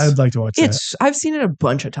rules. I'd like to watch that. I've seen it a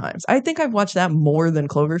bunch of times. I think I've watched that more than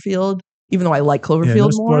Cloverfield, even though I like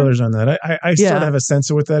Cloverfield more. No spoilers on that. I sort of have a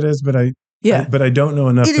sense of what that is, but I don't know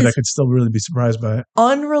enough that I could still really be surprised by it.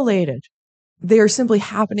 Unrelated. They are simply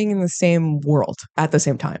happening in the same world at the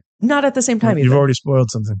same time. Not at the same time. You've already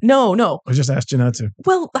spoiled something. No. I just asked you not to.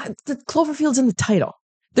 Well, the Cloverfield's in the title.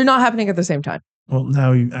 They're not happening at the same time. Well,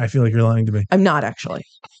 now I feel like you're lying to me. I'm not actually.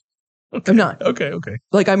 Okay. I'm not. Okay.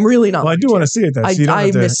 Like, I'm really not. Well, I do want to see it, though. So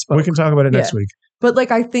I misspoke. We can talk about it next week. But,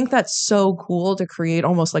 like, I think that's so cool to create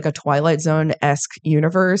almost like a Twilight Zone-esque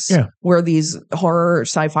universe where these horror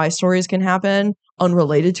sci-fi stories can happen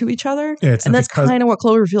unrelated to each other. Yeah, and that's kind of what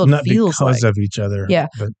Cloverfield feels like. Not because of each other. Yeah.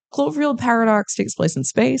 But Cloverfield Paradox takes place in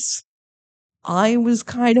space. I was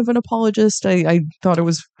kind of an apologist. I thought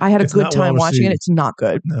I had a good time watching it. It's not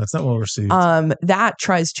good. No, it's not well received. That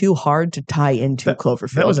tries too hard to tie into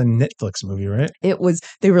Cloverfield. That was a Netflix movie, right?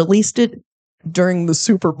 They released it during the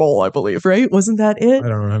Super Bowl, I believe, right? Wasn't that it? I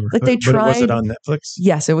don't remember. Like they tried. But was it on Netflix?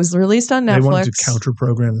 Yes, it was released on Netflix. They wanted to counter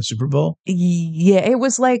program the Super Bowl? Yeah, it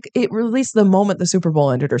was like it released the moment the Super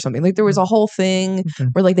Bowl ended or something. Like there was a whole thing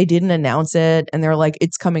where like they didn't announce it and they're like,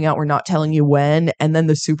 it's coming out, we're not telling you when. And then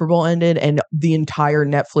the Super Bowl ended and the entire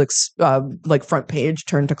Netflix like front page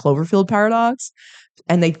turned to Cloverfield Paradox.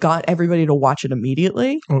 And they got everybody to watch it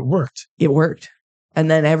immediately. Oh, it worked. It worked.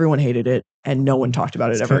 And then everyone hated it and no one talked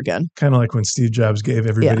about it ever again. Kind of like when Steve Jobs gave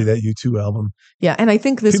everybody that U2 album. Yeah, and I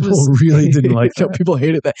think people really didn't like that. People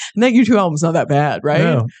hated that. And that U2 album's not that bad, right?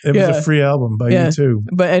 No, it was a free album by U2.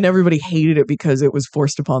 And everybody hated it because it was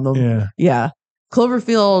forced upon them. Yeah.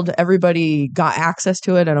 Cloverfield, everybody got access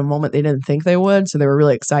to it at a moment they didn't think they would. So they were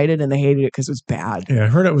really excited and they hated it because it was bad. Yeah, I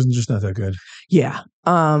heard it was just not that good. Yeah.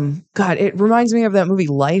 God, it reminds me of that movie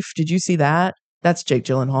Life. Did you see that? That's Jake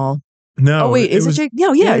Gyllenhaal. No. Oh, wait, is it Jake?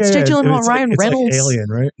 No, it's Jake Gyllenhaal, Ryan Reynolds. Like Alien,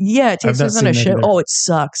 right? Yeah, it takes place on a ship. Oh, it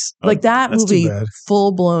sucks. Like that movie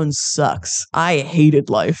full blown sucks. I hated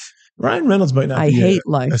Life. Ryan Reynolds might not be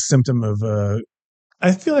a symptom of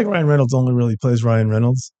I feel like Ryan Reynolds only really plays Ryan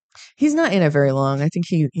Reynolds. He's not in it very long. I think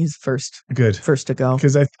he's first to go.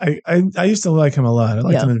 Because I used to like him a lot. I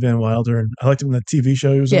liked him in Van Wilder and I liked him in the TV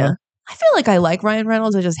show he was on. I feel like I like Ryan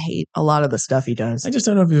Reynolds. I just hate a lot of the stuff he does. I just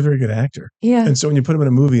don't know if he's a very good actor. Yeah. And so when you put him in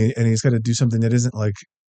a movie and he's got to do something that isn't like,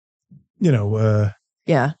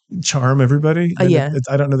 charm everybody. I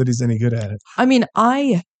don't know that he's any good at it. I mean,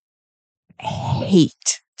 I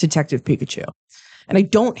hate Detective Pikachu. And I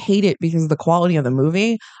don't hate it because of the quality of the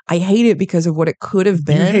movie. I hate it because of what it could have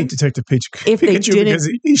been. You hate Detective Pikachu if they didn't,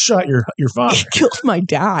 because he shot your father. He killed my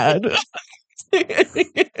dad.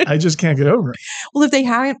 I just can't get over it. Well, if they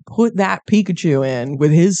hadn't put that Pikachu in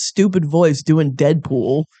with his stupid voice doing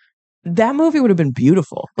Deadpool, that movie would have been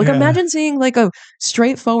beautiful. Like, imagine seeing like a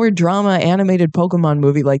straightforward drama animated Pokemon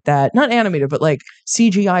movie like that. Not animated, but like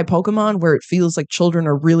CGI Pokemon where it feels like children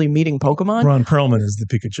are really meeting Pokemon. Ron Perlman is the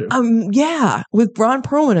Pikachu. Yeah, with Ron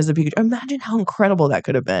Perlman as the Pikachu. Imagine how incredible that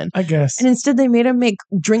could have been. I guess. And instead they made him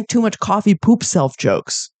drink too much coffee, poop self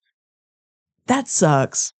jokes. That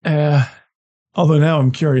sucks. Although now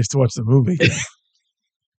I'm curious to watch the movie.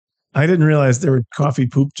 I didn't realize there were coffee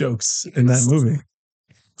poop jokes in that movie.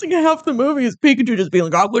 It's like half the movie is Pikachu just being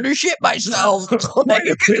like, I'm going to shit myself.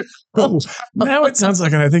 Now it sounds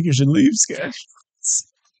like I think you should leave sketch.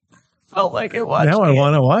 Felt like it was. Now I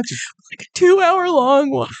want to watch it. Like a 2-hour long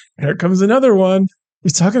one. Here comes another one.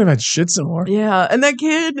 He's talking about shit some more. Yeah, and that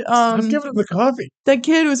kid... I'm giving him the coffee. That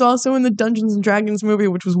kid was also in the Dungeons & Dragons movie,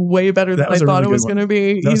 which was way better than I thought it was going to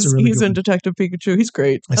be. He's in Detective Pikachu. He's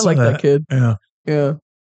great. I like that kid. Yeah.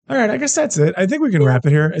 All right, I guess that's it. I think we can wrap it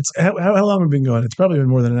here. It's how long have we been going? It's probably been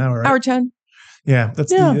more than an hour, right? Hour 10. Yeah,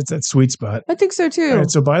 it's that sweet spot. I think so, too. All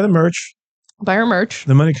right, so buy the merch. Buy our merch.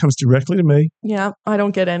 The money comes directly to me. Yeah, I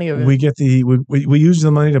don't get any of it. We get we use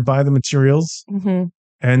the money to buy the materials. Mm-hmm.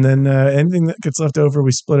 And then anything that gets left over,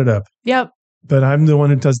 we split it up. Yep. But I'm the one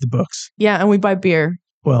who does the books. Yeah, and we buy beer.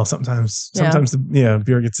 Well, sometimes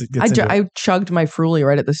beer gets I chugged my Fruly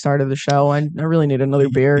right at the start of the show. I really need another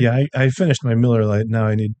beer. Yeah, I finished my Miller Lite. Now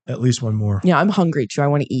I need at least one more. Yeah, I'm hungry too. I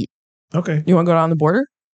want to eat. Okay. You want to go down the border?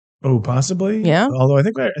 Oh, possibly. Yeah. Although I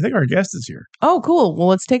think our guest is here. Oh, cool. Well,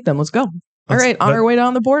 let's take them. Let's go. All right, on our way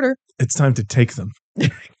down the border. It's time to take them.